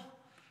hell.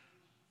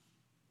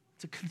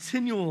 It's a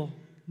continual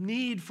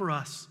need for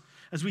us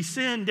As we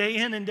sin day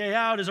in and day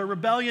out, as our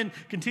rebellion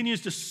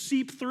continues to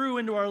seep through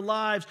into our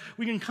lives,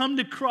 we can come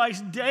to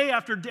Christ day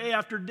after day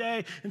after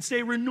day and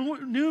say,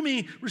 renew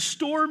me,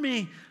 restore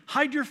me,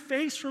 hide your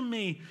face from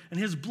me. And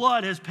his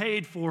blood has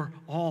paid for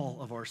all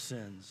of our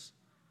sins.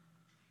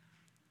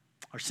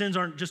 Our sins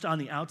aren't just on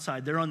the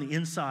outside, they're on the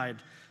inside.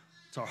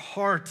 It's our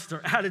hearts, it's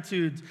our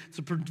attitudes, it's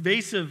a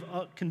pervasive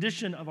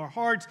condition of our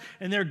hearts.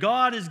 And there,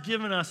 God has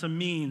given us a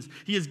means.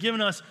 He has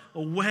given us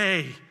a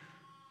way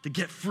to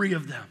get free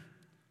of them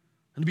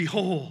and to be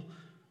whole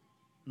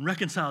and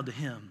reconciled to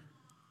him.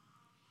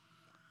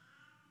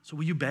 So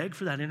will you beg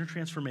for that inner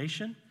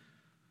transformation?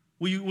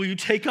 Will you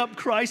take up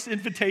Christ's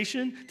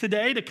invitation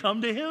today to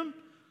come to him?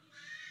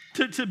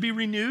 To be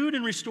renewed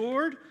and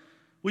restored?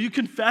 Will you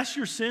confess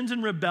your sins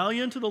and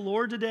rebellion to the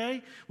Lord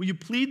today? Will you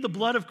plead the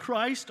blood of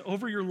Christ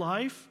over your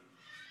life?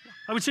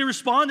 I would say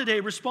respond today.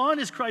 Respond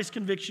as Christ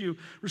convicts you.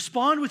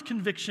 Respond with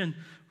conviction.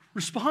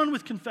 Respond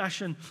with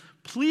confession.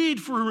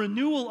 Plead for a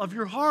renewal of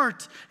your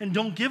heart and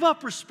don't give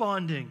up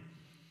responding.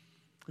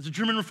 As a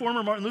German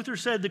reformer, Martin Luther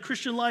said, the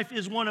Christian life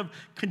is one of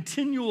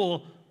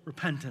continual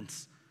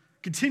repentance,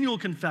 continual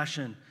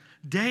confession.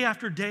 Day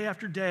after day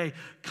after day,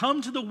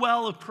 come to the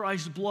well of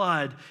Christ's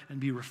blood and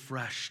be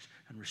refreshed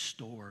and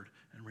restored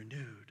and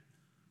renewed.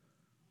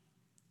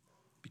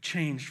 Be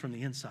changed from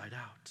the inside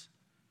out.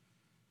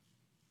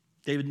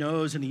 David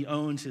knows and he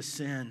owns his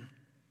sin.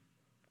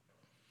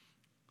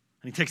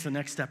 And he takes the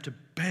next step to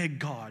beg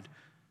God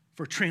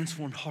for a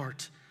transformed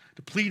heart,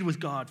 to plead with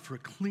God for a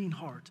clean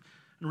heart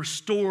and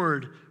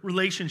restored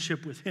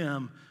relationship with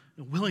him,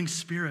 a willing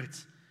spirit.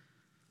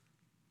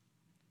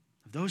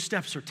 If those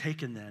steps are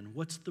taken then,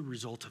 what's the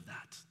result of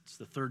that? It's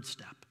the third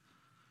step.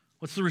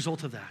 What's the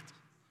result of that?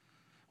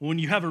 When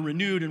you have a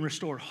renewed and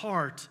restored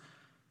heart,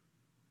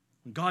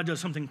 when God does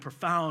something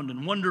profound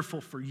and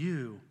wonderful for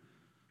you,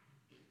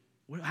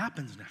 what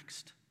happens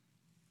next?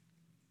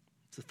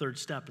 It's the third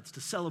step. It's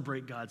to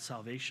celebrate God's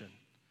salvation.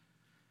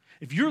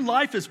 If your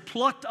life is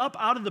plucked up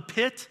out of the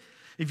pit,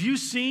 if you've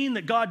seen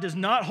that God does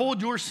not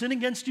hold your sin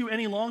against you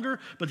any longer,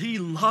 but he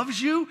loves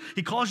you,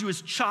 he calls you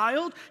his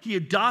child, he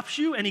adopts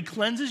you, and he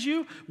cleanses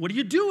you, what do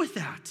you do with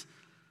that?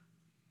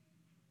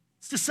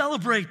 It's to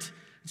celebrate.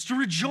 It's to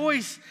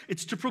rejoice.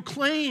 It's to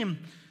proclaim.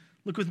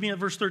 Look with me at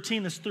verse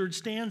 13, this third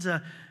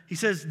stanza. He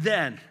says,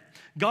 then,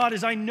 God,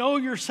 as I know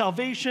your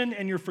salvation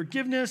and your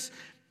forgiveness,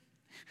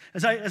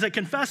 as I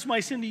confess my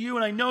sin to you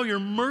and I know your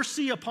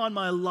mercy upon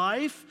my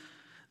life,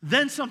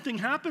 then something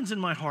happens in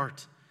my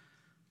heart.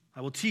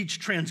 I will teach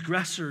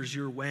transgressors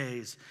your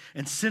ways,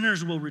 and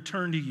sinners will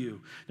return to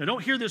you. Now,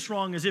 don't hear this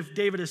wrong as if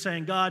David is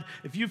saying, God,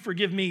 if you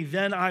forgive me,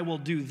 then I will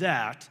do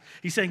that.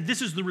 He's saying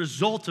this is the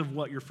result of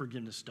what your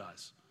forgiveness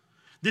does.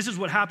 This is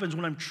what happens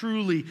when I'm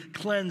truly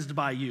cleansed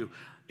by you.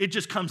 It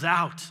just comes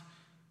out.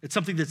 It's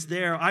something that's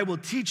there. I will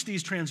teach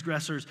these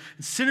transgressors,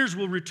 and sinners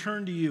will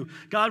return to you.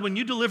 God, when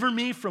you deliver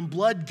me from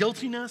blood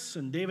guiltiness,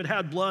 and David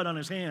had blood on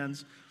his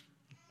hands,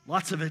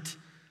 lots of it,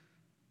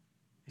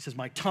 he says,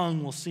 my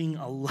tongue will sing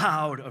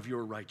aloud of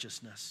your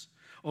righteousness.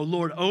 Oh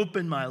Lord,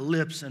 open my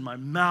lips, and my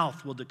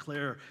mouth will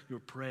declare your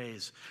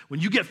praise. When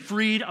you get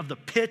freed of the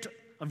pit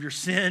of your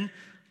sin,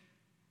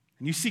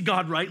 and you see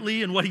God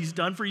rightly and what he's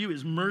done for you,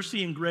 his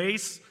mercy and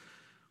grace,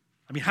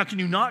 I mean, how can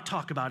you not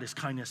talk about his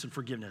kindness and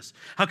forgiveness?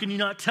 How can you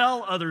not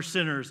tell other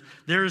sinners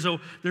there's a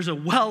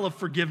well of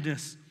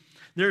forgiveness?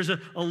 There's a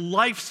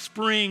life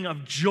spring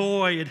of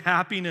joy and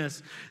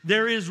happiness.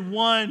 There is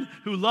one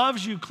who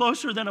loves you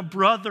closer than a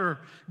brother.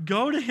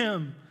 Go to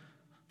him.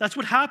 That's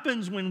what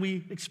happens when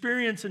we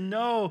experience and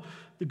know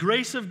the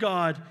grace of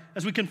God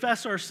as we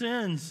confess our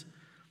sins.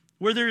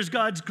 Where there is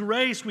God's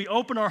grace, we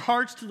open our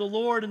hearts to the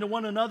Lord and to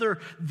one another.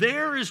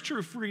 There is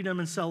true freedom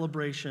and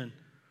celebration.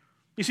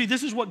 You see,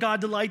 this is what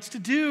God delights to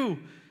do.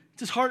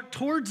 It's his heart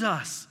towards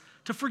us,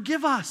 to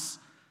forgive us.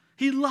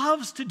 He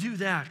loves to do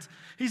that.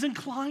 He's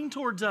inclined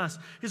towards us.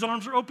 His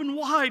arms are open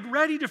wide,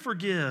 ready to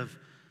forgive.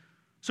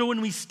 So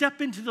when we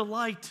step into the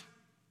light,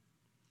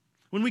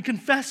 when we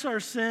confess our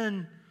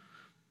sin,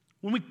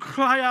 when we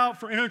cry out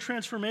for inner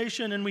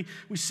transformation and we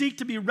seek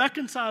to be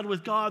reconciled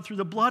with God through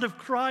the blood of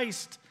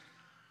Christ,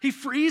 he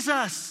frees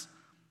us.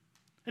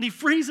 And he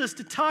frees us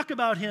to talk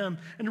about him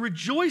and to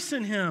rejoice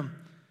in him.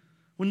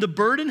 When the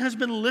burden has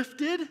been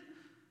lifted,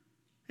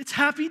 it's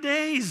happy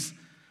days.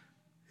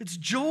 It's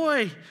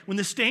joy. When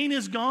the stain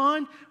is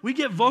gone, we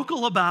get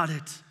vocal about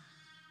it. Is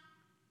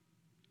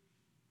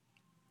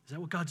that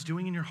what God's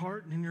doing in your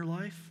heart and in your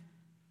life?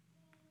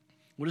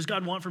 What does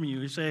God want from you?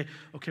 You say,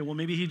 okay, well,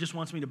 maybe he just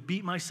wants me to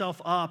beat myself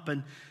up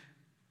and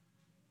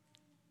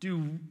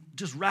do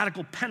just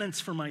radical penance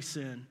for my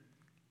sin.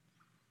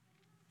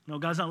 No,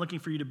 God's not looking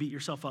for you to beat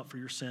yourself up for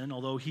your sin,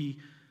 although he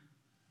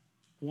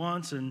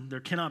wants, and there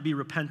cannot be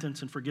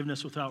repentance and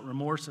forgiveness without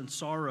remorse and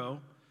sorrow.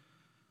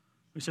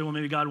 We say, well,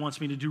 maybe God wants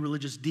me to do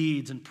religious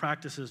deeds and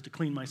practices to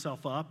clean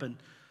myself up. And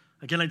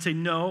again, I'd say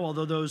no,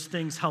 although those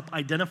things help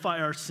identify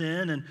our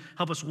sin and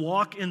help us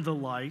walk in the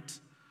light.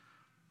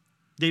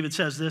 David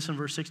says this in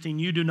verse 16,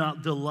 you do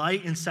not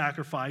delight in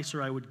sacrifice,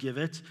 or I would give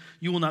it.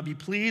 You will not be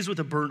pleased with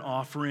a burnt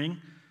offering.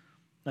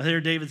 Now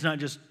there, David's not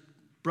just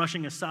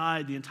brushing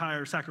aside the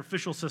entire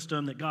sacrificial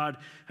system that God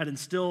had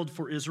instilled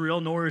for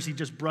Israel, nor is he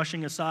just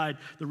brushing aside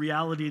the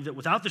reality that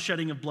without the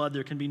shedding of blood,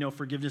 there can be no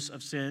forgiveness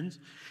of sins.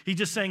 He's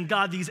just saying,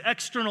 God, these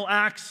external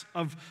acts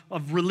of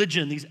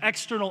religion, these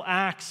external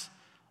acts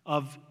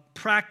of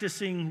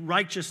practicing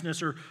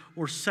righteousness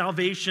or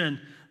salvation,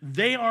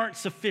 they aren't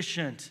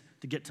sufficient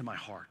to get to my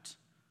heart.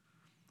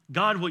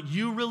 God, what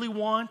you really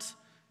want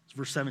is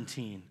verse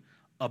 17,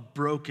 a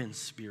broken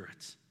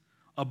spirit,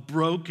 a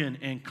broken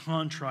and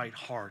contrite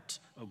heart,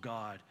 oh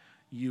God,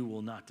 you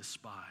will not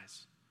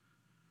despise.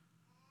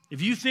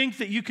 If you think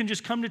that you can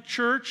just come to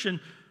church and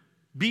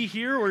be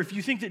here, or if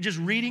you think that just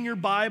reading your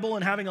Bible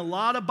and having a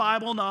lot of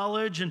Bible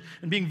knowledge and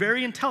being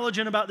very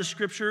intelligent about the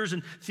scriptures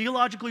and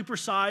theologically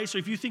precise, or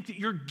if you think that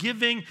your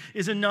giving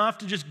is enough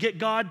to just get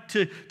God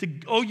to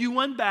owe you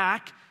one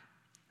back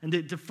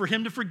and for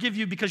him to forgive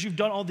you because you've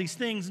done all these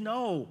things,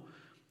 no.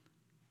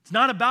 It's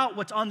not about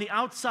what's on the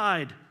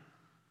outside.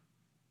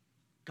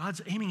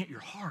 God's aiming at your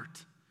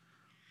heart.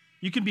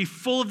 You can be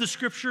full of the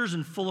scriptures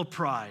and full of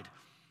pride.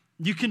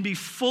 You can be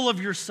full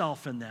of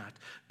yourself in that.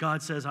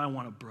 God says, I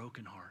want a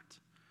broken heart.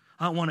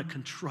 I want a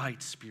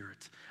contrite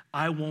spirit.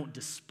 I won't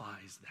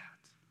despise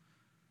that.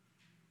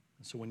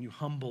 And so when you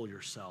humble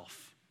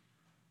yourself,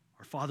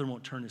 our Father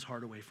won't turn his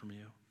heart away from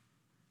you.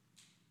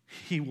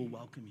 He will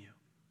welcome you.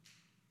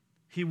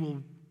 He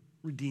will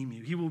redeem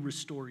you. He will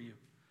restore you.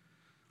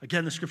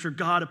 Again, the scripture,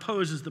 God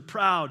opposes the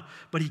proud,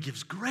 but he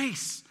gives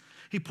grace.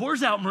 He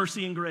pours out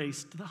mercy and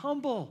grace to the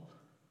humble.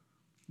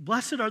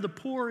 Blessed are the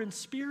poor in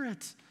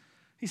spirit.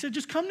 He said,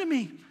 just come to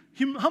me.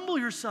 Humble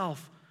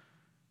yourself,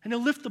 and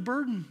he'll lift the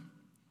burden.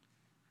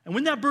 And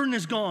when that burden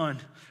is gone,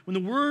 when the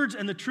words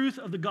and the truth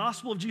of the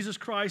gospel of Jesus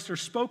Christ are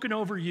spoken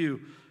over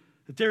you,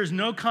 that there is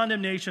no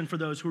condemnation for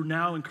those who are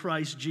now in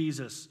Christ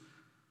Jesus,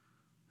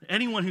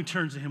 anyone who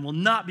turns to him will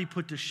not be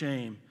put to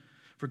shame.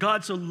 For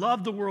God so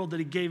loved the world that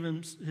he gave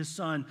him his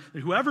son, that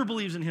whoever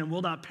believes in him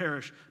will not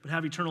perish, but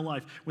have eternal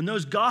life. When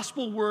those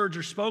gospel words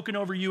are spoken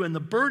over you and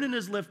the burden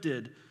is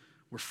lifted,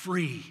 we're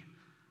free.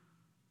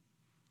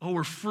 Oh,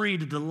 we're free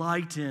to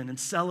delight in and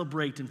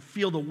celebrate and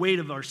feel the weight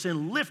of our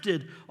sin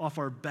lifted off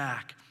our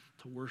back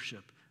to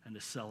worship and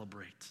to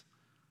celebrate.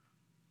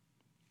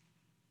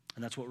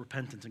 And that's what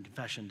repentance and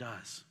confession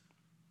does.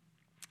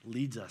 It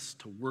leads us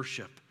to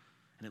worship,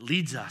 and it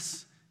leads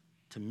us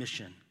to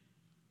mission.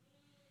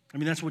 I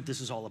mean, that's what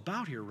this is all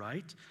about here,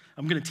 right?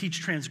 I'm going to teach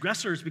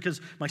transgressors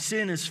because my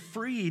sin is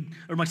freed,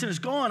 or my sin is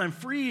gone, I'm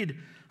freed.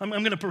 I'm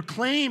going to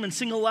proclaim and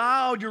sing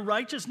aloud your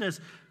righteousness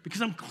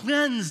because I'm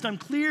cleansed, I'm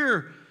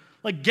clear.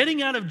 Like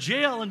getting out of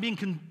jail and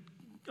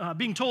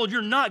being told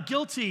you're not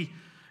guilty.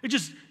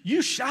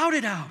 You shout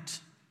it out.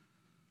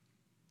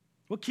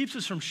 What keeps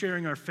us from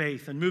sharing our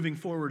faith and moving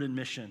forward in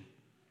mission?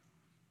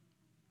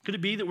 Could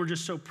it be that we're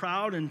just so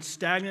proud and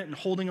stagnant and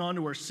holding on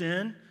to our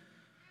sin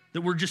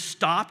that we're just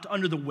stopped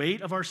under the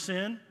weight of our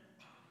sin?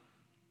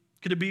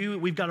 Could it be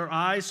we've got our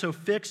eyes so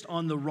fixed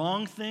on the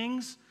wrong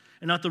things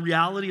and not the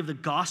reality of the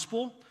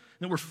gospel,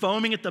 that we're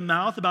foaming at the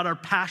mouth about our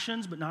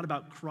passions but not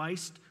about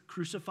Christ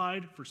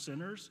crucified for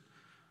sinners?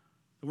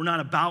 That we're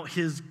not about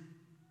his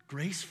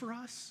grace for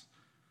us?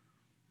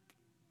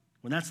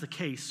 When that's the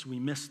case, we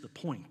miss the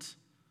point,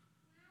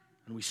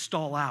 and we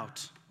stall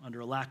out under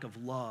a lack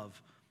of love,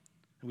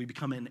 and we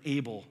become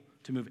unable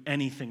to move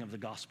anything of the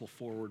gospel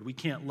forward. We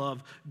can't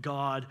love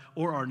God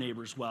or our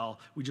neighbors well.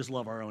 We just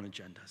love our own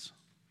agendas.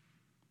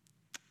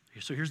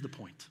 So here's the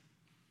point,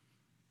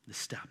 the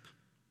step.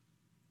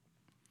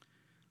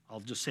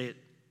 I'll just say it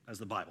as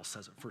the Bible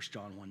says it, 1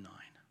 John 1:9.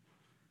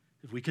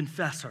 If we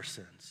confess our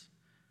sins,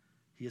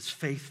 he is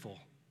faithful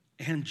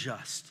and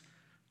just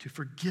to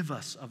forgive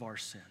us of our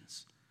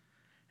sins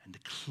and to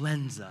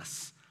cleanse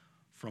us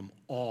from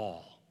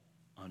all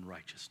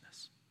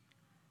unrighteousness.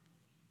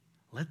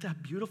 Let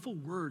that beautiful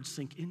word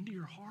sink into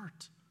your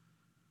heart.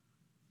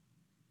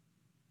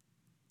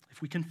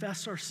 If we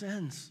confess our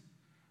sins,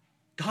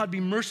 God,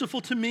 be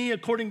merciful to me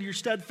according to your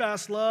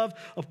steadfast love,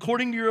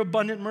 according to your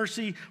abundant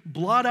mercy,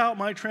 blot out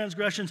my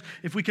transgressions.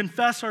 If we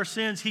confess our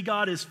sins,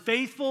 God is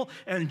faithful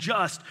and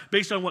just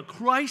based on what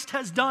Christ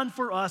has done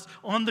for us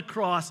on the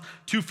cross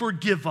to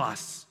forgive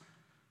us.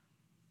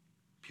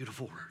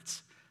 Beautiful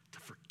words. To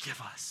forgive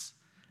us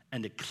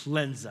and to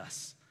cleanse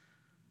us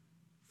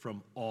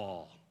from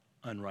all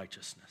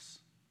unrighteousness.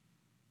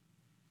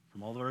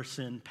 From all of our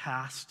sin,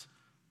 past,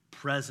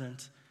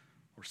 present,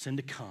 or sin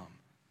to come.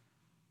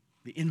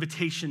 The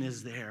invitation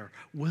is there.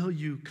 Will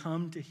you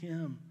come to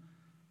him?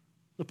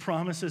 The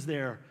promise is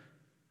there.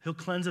 He'll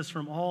cleanse us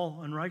from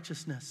all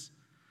unrighteousness.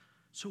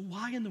 So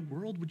why in the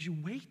world would you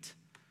wait?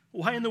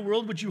 Why in the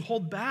world would you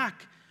hold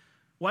back?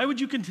 Why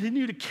would you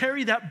continue to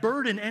carry that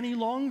burden any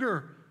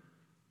longer?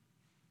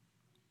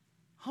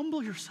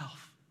 Humble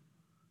yourself.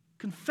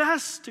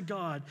 Confess to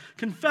God.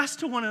 Confess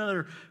to one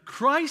another.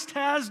 Christ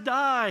has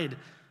died.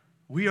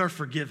 We are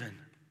forgiven.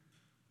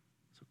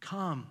 So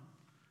come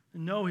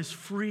and know his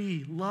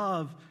free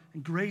love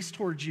and grace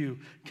towards you.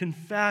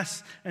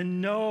 Confess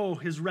and know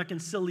his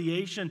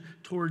reconciliation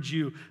towards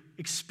you.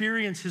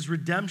 experience his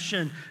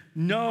redemption,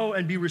 know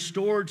and be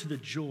restored to the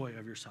joy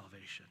of your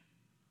salvation.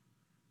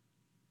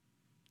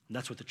 And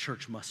that's what the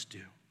church must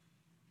do.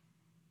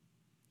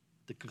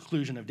 The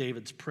conclusion of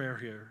David's prayer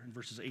here in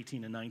verses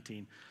 18 and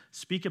 19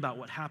 speak about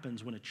what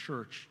happens when a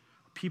church,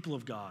 people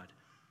of God,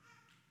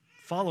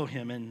 follow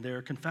him in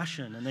their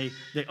confession, and they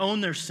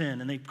own their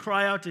sin, and they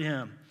cry out to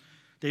him.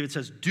 David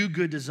says, do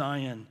good to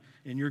Zion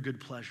in your good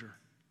pleasure.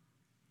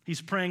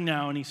 He's praying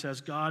now, and he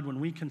says, God, when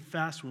we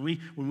confess, when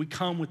we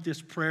come with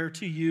this prayer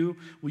to you,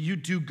 will you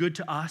do good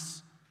to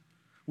us?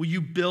 Will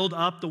you build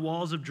up the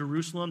walls of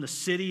Jerusalem, the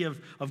city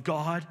of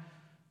God,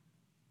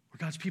 where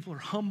God's people are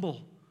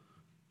humble,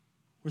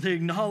 where they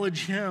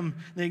acknowledge him,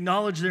 they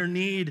acknowledge their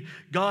need.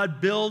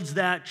 God builds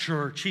that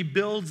church. He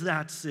builds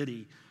that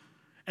city.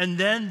 And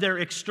then their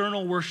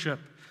external worship,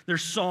 their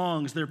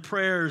songs, their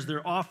prayers,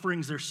 their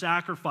offerings, their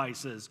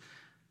sacrifices,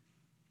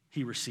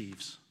 he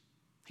receives.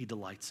 He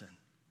delights in.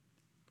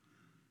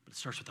 But it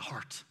starts with the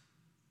heart.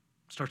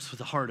 It starts with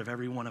the heart of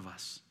every one of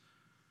us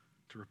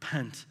to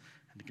repent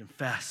and to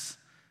confess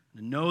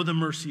and to know the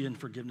mercy and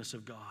forgiveness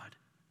of God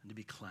and to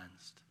be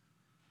cleansed.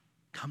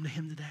 Come to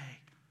him today.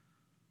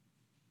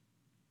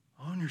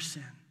 Own your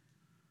sin.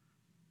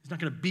 He's not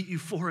going to beat you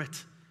for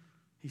it.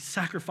 He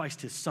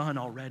sacrificed his son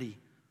already.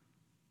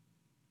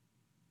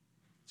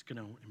 He's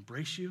going to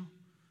embrace you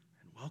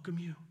and welcome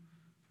you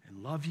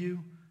and love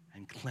you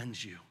and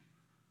cleanse you.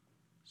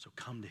 So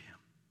come to him.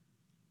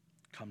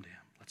 Come to him.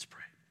 Let's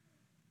pray.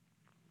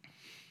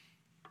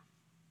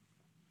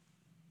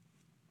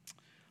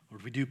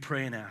 Lord, we do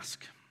pray and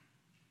ask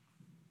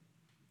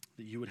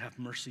that you would have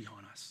mercy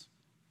on us.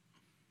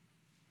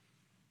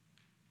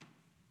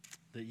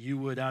 That you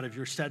would, out of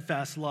your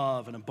steadfast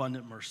love and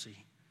abundant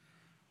mercy,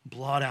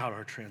 blot out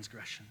our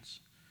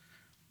transgressions.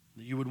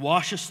 That you would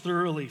wash us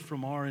thoroughly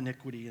from our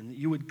iniquity, and that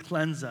you would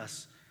cleanse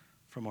us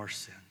from our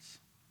sins.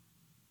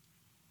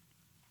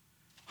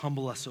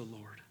 Humble us, O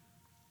Lord.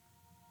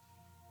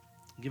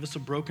 Give us a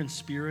broken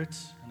spirit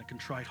and a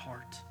contrite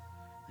heart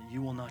that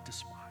you will not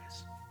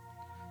despise.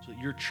 So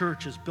that your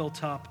church is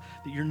built up,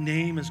 that your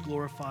name is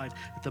glorified,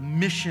 that the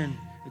mission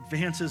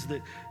advances,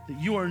 that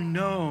you are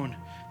known,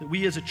 that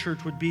we as a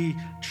church would be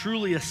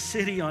truly a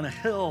city on a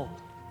hill,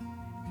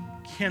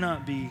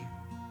 cannot be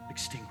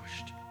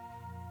extinguished.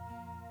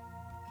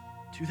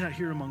 Do that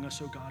here among us,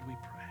 O God, we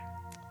pray.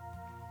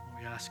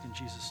 We ask in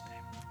Jesus'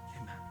 name,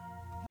 amen.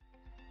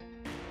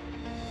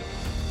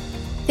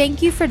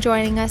 Thank you for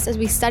joining us as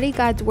we study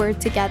God's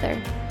Word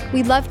together.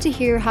 We'd love to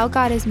hear how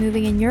God is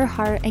moving in your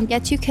heart and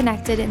get you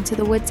connected into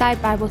the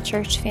Woodside Bible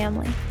Church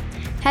family.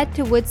 Head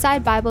to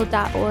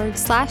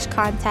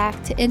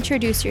woodsidebible.org/contact to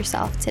introduce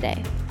yourself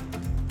today.